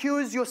that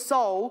secures your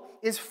soul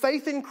is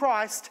faith in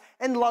Christ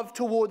and love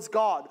towards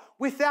God.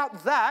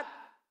 Without that,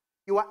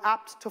 you are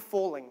apt to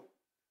falling.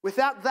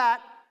 Without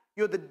that,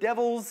 you're the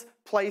devil's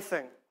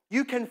plaything.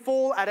 You can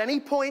fall at any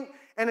point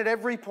and at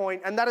every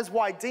point, and that is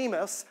why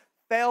Demas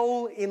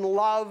fell in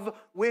love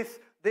with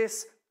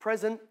this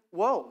present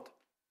world.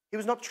 He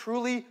was not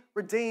truly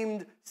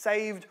redeemed,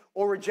 saved,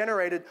 or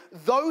regenerated,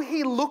 though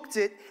he looked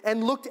it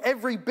and looked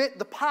every bit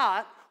the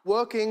part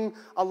working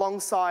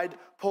alongside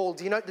Paul.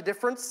 Do you note the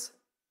difference?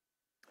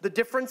 The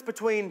difference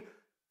between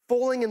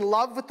falling in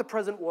love with the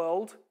present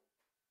world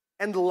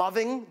and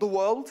loving the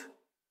world?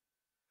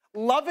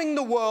 Loving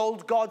the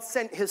world, God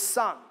sent his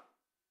son.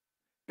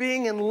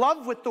 Being in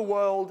love with the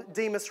world,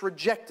 Demas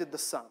rejected the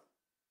son.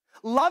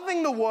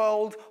 Loving the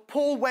world,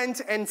 Paul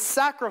went and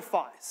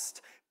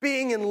sacrificed.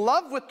 Being in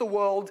love with the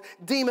world,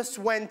 Demas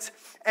went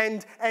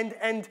and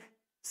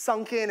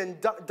sunk in and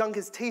dunk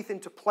his teeth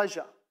into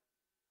pleasure.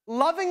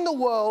 Loving the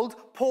world,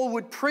 Paul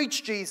would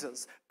preach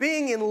Jesus.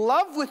 Being in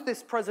love with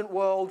this present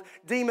world,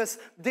 Demas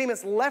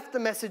left the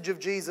message of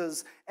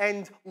Jesus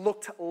and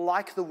looked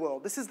like the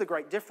world. This is the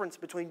great difference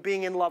between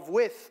being in love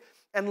with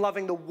and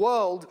loving the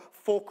world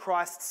for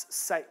Christ's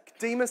sake.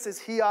 Demas is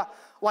here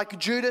like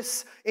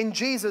Judas in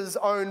Jesus'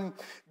 own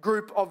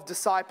group of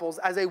disciples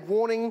as a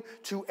warning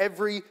to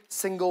every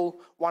single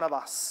one of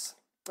us.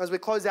 As we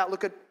close out,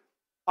 look at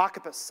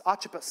Archippus,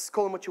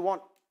 call him what you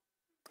want.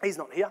 He's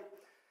not here.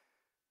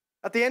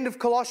 At the end of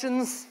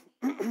Colossians,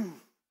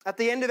 at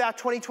the end of our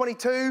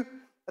 2022,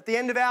 at the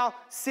end of our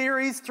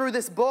series through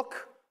this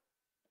book,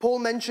 Paul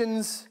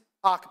mentions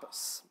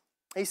Archippus.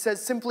 He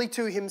says simply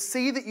to him,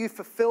 see that you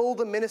fulfill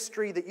the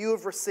ministry that you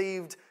have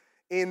received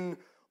in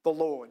the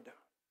Lord.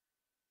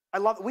 I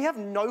love it. We have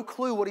no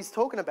clue what he's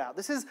talking about.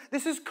 This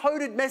is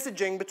coded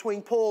messaging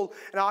between Paul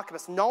and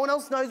Archippus. No one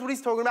else knows what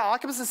he's talking about.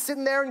 Archippus is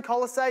sitting there in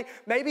Colossae.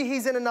 Maybe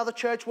he's in another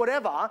church,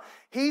 whatever.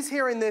 He's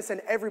hearing this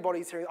and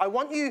everybody's hearing it. I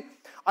want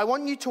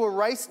you to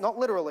erase, not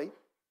literally,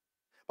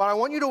 but I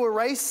want you to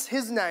erase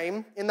his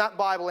name in that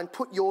Bible and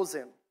put yours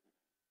in.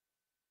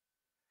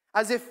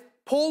 As if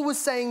Paul was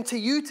saying to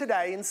you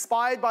today,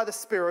 inspired by the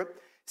Spirit,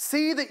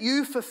 see that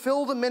you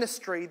fulfill the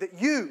ministry that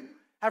you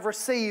have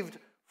received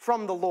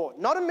from the Lord.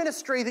 Not a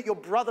ministry that your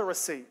brother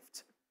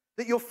received,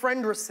 that your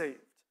friend received,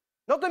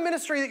 Not the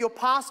ministry that your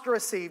pastor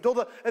received or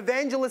the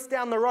evangelist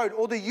down the road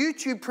or the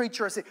YouTube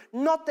preacher received.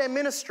 Not their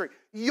ministry,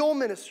 your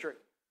ministry.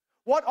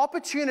 What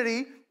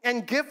opportunity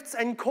and gifts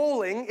and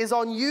calling is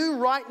on you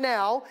right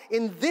now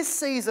in this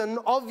season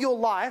of your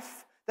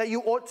life that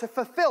you ought to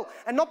fulfill,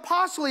 and not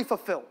partially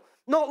fulfill,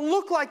 not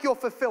look like you're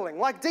fulfilling,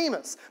 like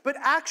Demas, but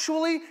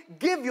actually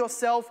give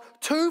yourself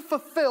to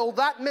fulfill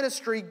that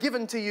ministry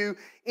given to you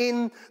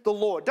in the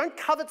Lord. Don't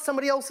covet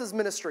somebody else's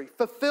ministry.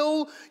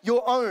 Fulfill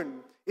your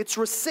own. It's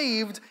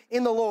received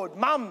in the Lord.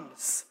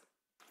 Mums,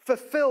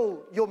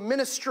 fulfill your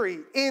ministry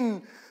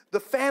in the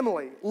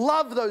family.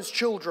 Love those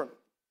children.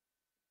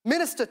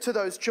 Minister to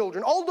those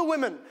children. Older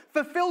women,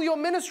 fulfill your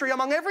ministry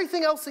among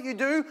everything else that you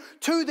do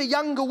to the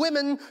younger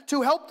women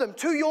to help them,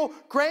 to your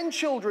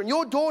grandchildren,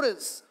 your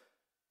daughters,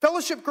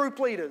 fellowship group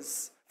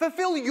leaders.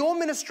 Fulfill your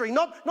ministry,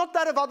 not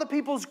that of other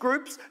people's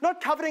groups,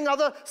 not coveting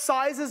other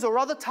sizes or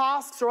other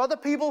tasks or other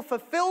people.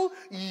 Fulfill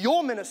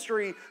your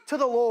ministry to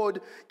the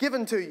Lord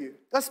given to you.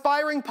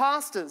 Aspiring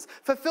pastors,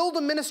 fulfill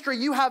the ministry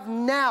you have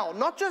now,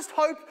 not just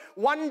hope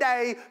one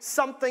day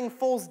something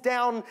falls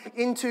down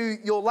into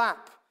your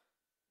lap.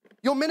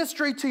 Your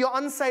ministry to your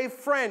unsaved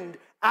friend,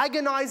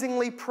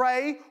 agonizingly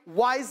pray,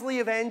 wisely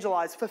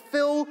evangelize.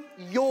 Fulfill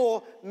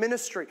your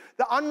ministry.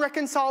 The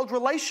unreconciled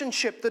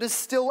relationship that is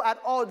still at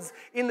odds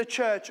in the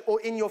church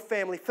or in your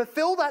family.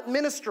 Fulfill that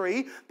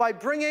ministry by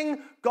bringing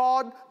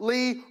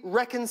godly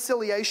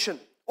reconciliation.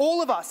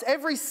 All of us,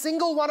 every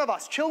single one of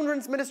us,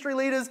 children's ministry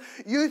leaders,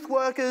 youth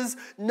workers,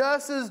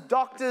 nurses,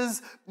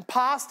 doctors,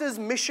 pastors,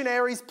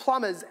 missionaries,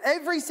 plumbers,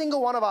 every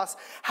single one of us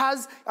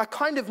has a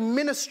kind of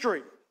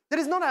ministry. That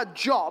is not our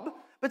job,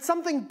 but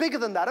something bigger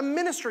than that, a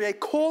ministry, a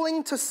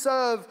calling to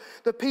serve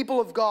the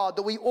people of God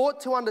that we ought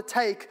to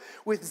undertake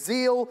with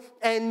zeal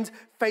and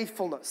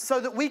faithfulness so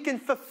that we can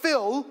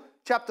fulfill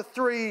chapter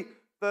 3,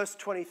 verse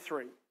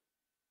 23.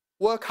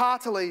 Work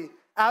heartily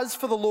as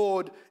for the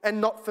Lord and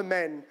not for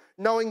men,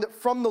 knowing that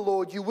from the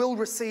Lord you will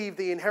receive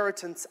the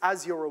inheritance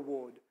as your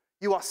reward.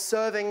 You are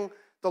serving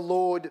the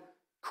Lord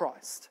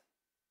Christ.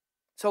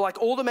 So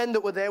like all the men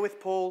that were there with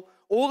Paul,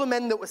 all the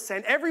men that were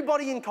sent,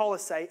 everybody in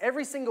Colossae,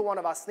 every single one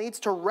of us needs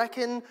to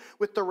reckon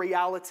with the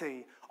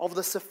reality of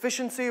the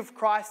sufficiency of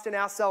Christ in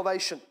our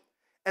salvation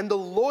and the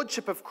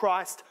lordship of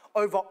Christ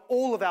over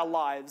all of our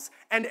lives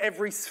and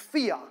every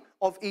sphere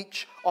of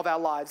each of our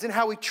lives, in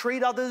how we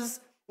treat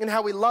others, in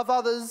how we love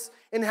others,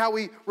 in how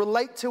we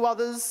relate to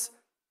others.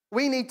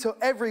 We need to,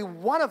 every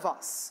one of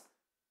us,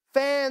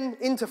 fan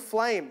into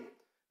flame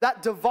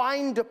that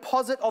divine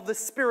deposit of the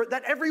Spirit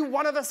that every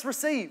one of us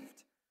received.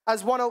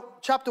 As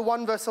chapter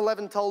 1, verse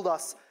 11 told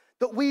us,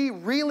 that we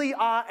really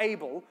are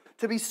able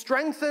to be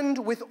strengthened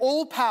with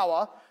all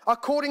power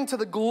according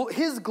to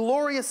his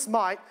glorious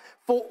might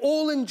for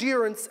all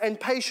endurance and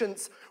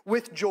patience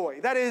with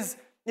joy. That is,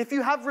 if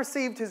you have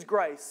received his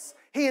grace,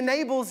 he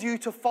enables you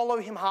to follow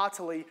him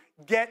heartily.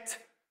 Get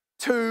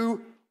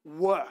to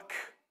work.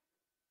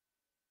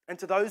 And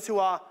to those who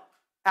are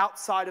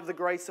outside of the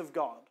grace of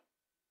God,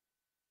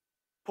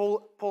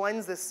 Paul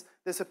ends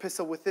this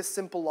epistle with this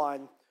simple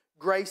line: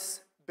 grace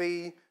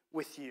be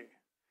with you.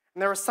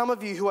 And there are some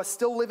of you who are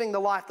still living the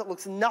life that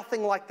looks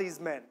nothing like these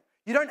men.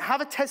 You don't have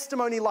a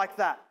testimony like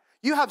that.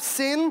 You have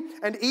sin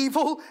and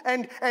evil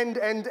and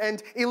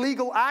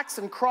illegal acts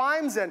and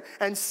crimes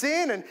and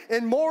sin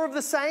and more of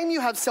the same.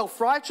 You have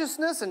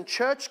self-righteousness and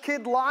church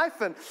kid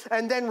life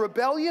and then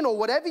rebellion or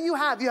whatever you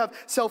have. You have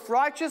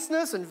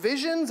self-righteousness and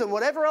visions and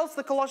whatever else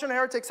the Colossian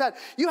heretics had.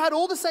 You had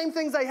all the same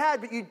things they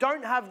had, but you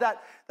don't have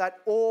that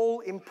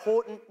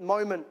all-important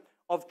moment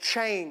of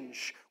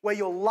change where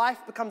your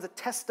life becomes a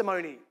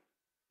testimony.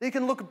 You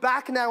can look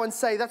back now and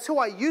say, that's who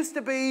I used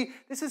to be.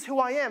 This is who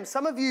I am.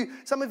 Some of you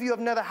have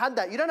never had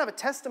that. You don't have a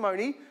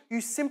testimony.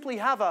 You simply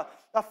have a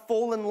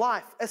fallen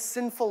life, a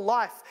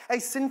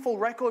sinful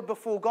record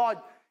before God.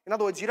 In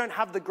other words, you don't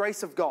have the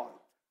grace of God.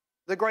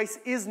 The grace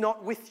is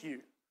not with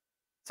you.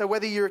 So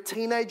whether you're a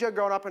teenager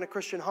growing up in a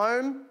Christian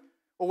home,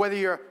 or whether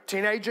you're a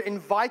teenager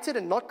invited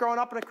and not growing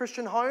up in a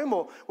Christian home,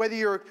 or whether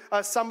you're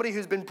somebody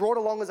who's been brought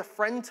along as a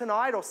friend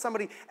tonight, or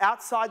somebody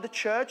outside the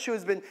church who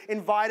has been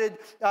invited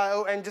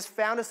and just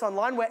found us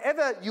online,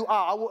 wherever you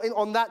are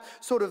on that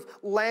sort of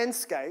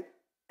landscape,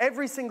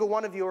 every single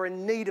one of you are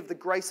in need of the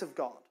grace of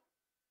God.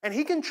 And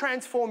he can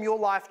transform your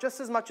life just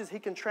as much as he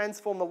can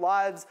transform the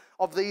lives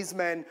of these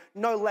men,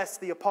 no less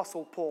the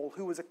Apostle Paul,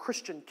 who was a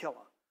Christian killer.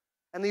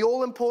 And the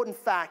all-important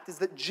fact is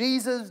that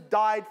Jesus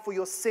died for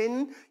your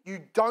sin.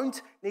 You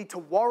don't need to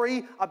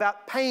worry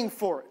about paying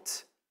for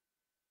it.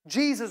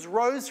 Jesus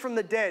rose from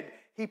the dead.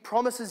 He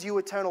promises you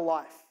eternal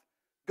life.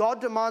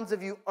 God demands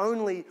of you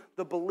only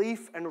the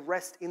belief and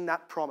rest in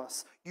that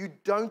promise. You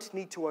don't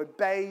need to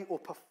obey or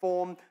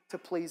perform to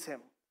please him.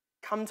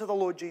 Come to the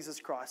Lord Jesus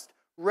Christ.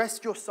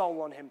 Rest your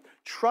soul on him.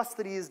 Trust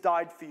that he has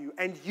died for you,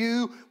 and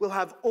you will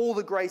have all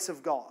the grace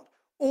of God,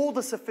 all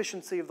the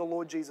sufficiency of the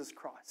Lord Jesus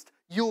Christ.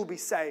 You will be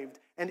saved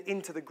and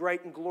into the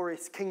great and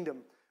glorious kingdom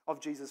of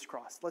Jesus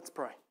Christ. Let's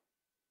pray.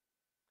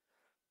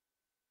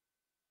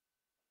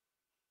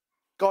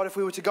 God, if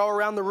we were to go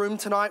around the room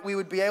tonight, we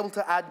would be able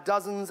to add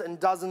dozens and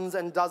dozens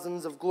and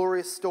dozens of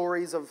glorious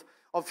stories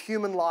of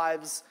human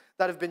lives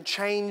that have been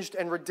changed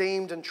and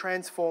redeemed and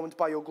transformed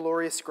by your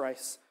glorious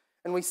grace.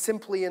 And we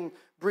simply and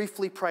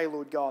briefly pray,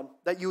 Lord God,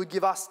 that you would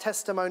give us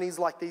testimonies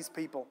like these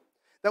people,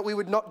 that we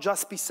would not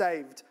just be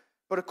saved,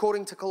 but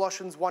according to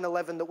Colossians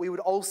 1:11, that we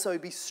would also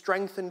be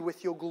strengthened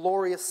with your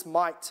glorious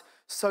might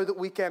so that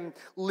we can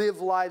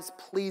live lives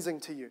pleasing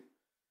to you.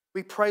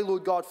 We pray,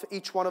 Lord God, for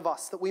each one of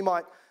us, that we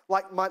might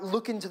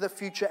look into the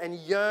future and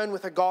yearn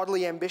with a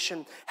godly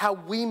ambition how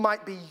we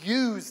might be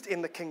used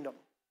in the kingdom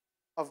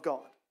of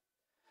God.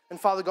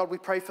 And Father God, we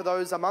pray for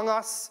those among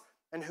us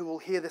and who will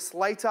hear this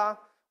later,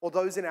 or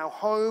those in our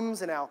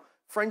homes, in our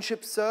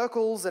friendship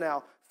circles, in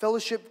our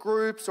fellowship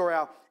groups, or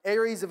our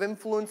areas of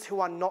influence who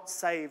are not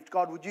saved.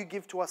 God, would you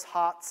give to us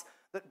hearts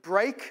that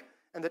break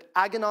and that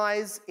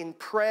agonize in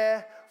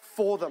prayer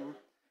for them,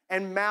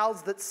 and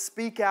mouths that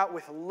speak out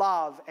with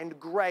love and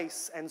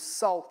grace and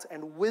salt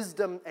and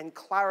wisdom and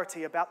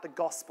clarity about the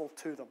gospel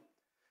to them.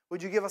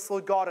 Would you give us,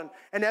 Lord God,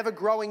 an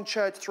ever-growing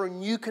church through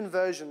new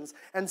conversions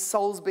and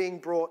souls being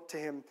brought to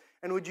him?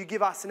 And would you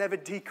give us an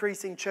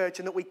ever-decreasing church,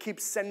 and that we keep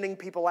sending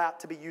people out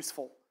to be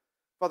useful?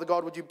 Father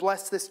God, would you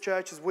bless this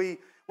church as we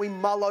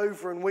mull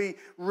over and we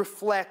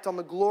reflect on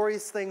the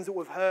glorious things that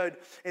we've heard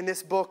in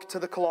this book to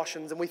the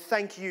Colossians. And we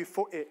thank you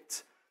for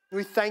it.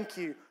 We thank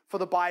you for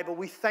the Bible.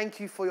 We thank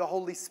you for your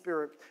Holy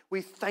Spirit.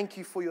 We thank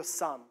you for your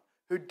Son,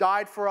 who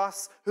died for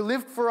us, who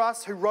lived for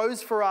us, who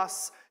rose for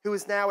us, who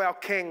is now our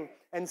King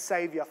and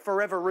Savior,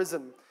 forever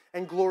risen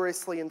and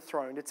gloriously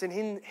enthroned. It's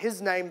in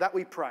his name that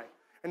we pray.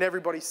 And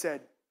everybody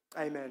said,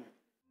 amen.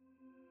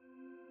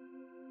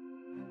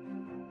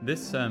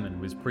 This sermon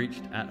was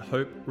preached at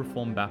Hope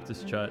Reformed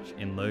Baptist Church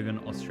in Logan,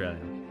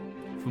 Australia.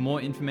 For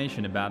more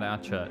information about our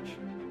church,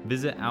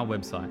 visit our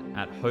website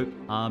at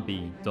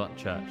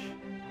hoperb.church.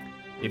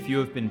 If you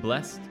have been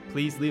blessed,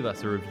 please leave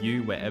us a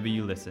review wherever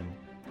you listen.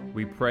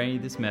 We pray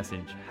this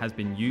message has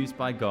been used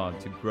by God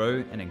to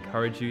grow and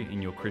encourage you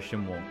in your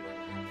Christian walk.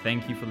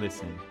 Thank you for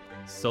listening.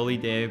 Soli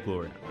Deo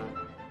Gloria.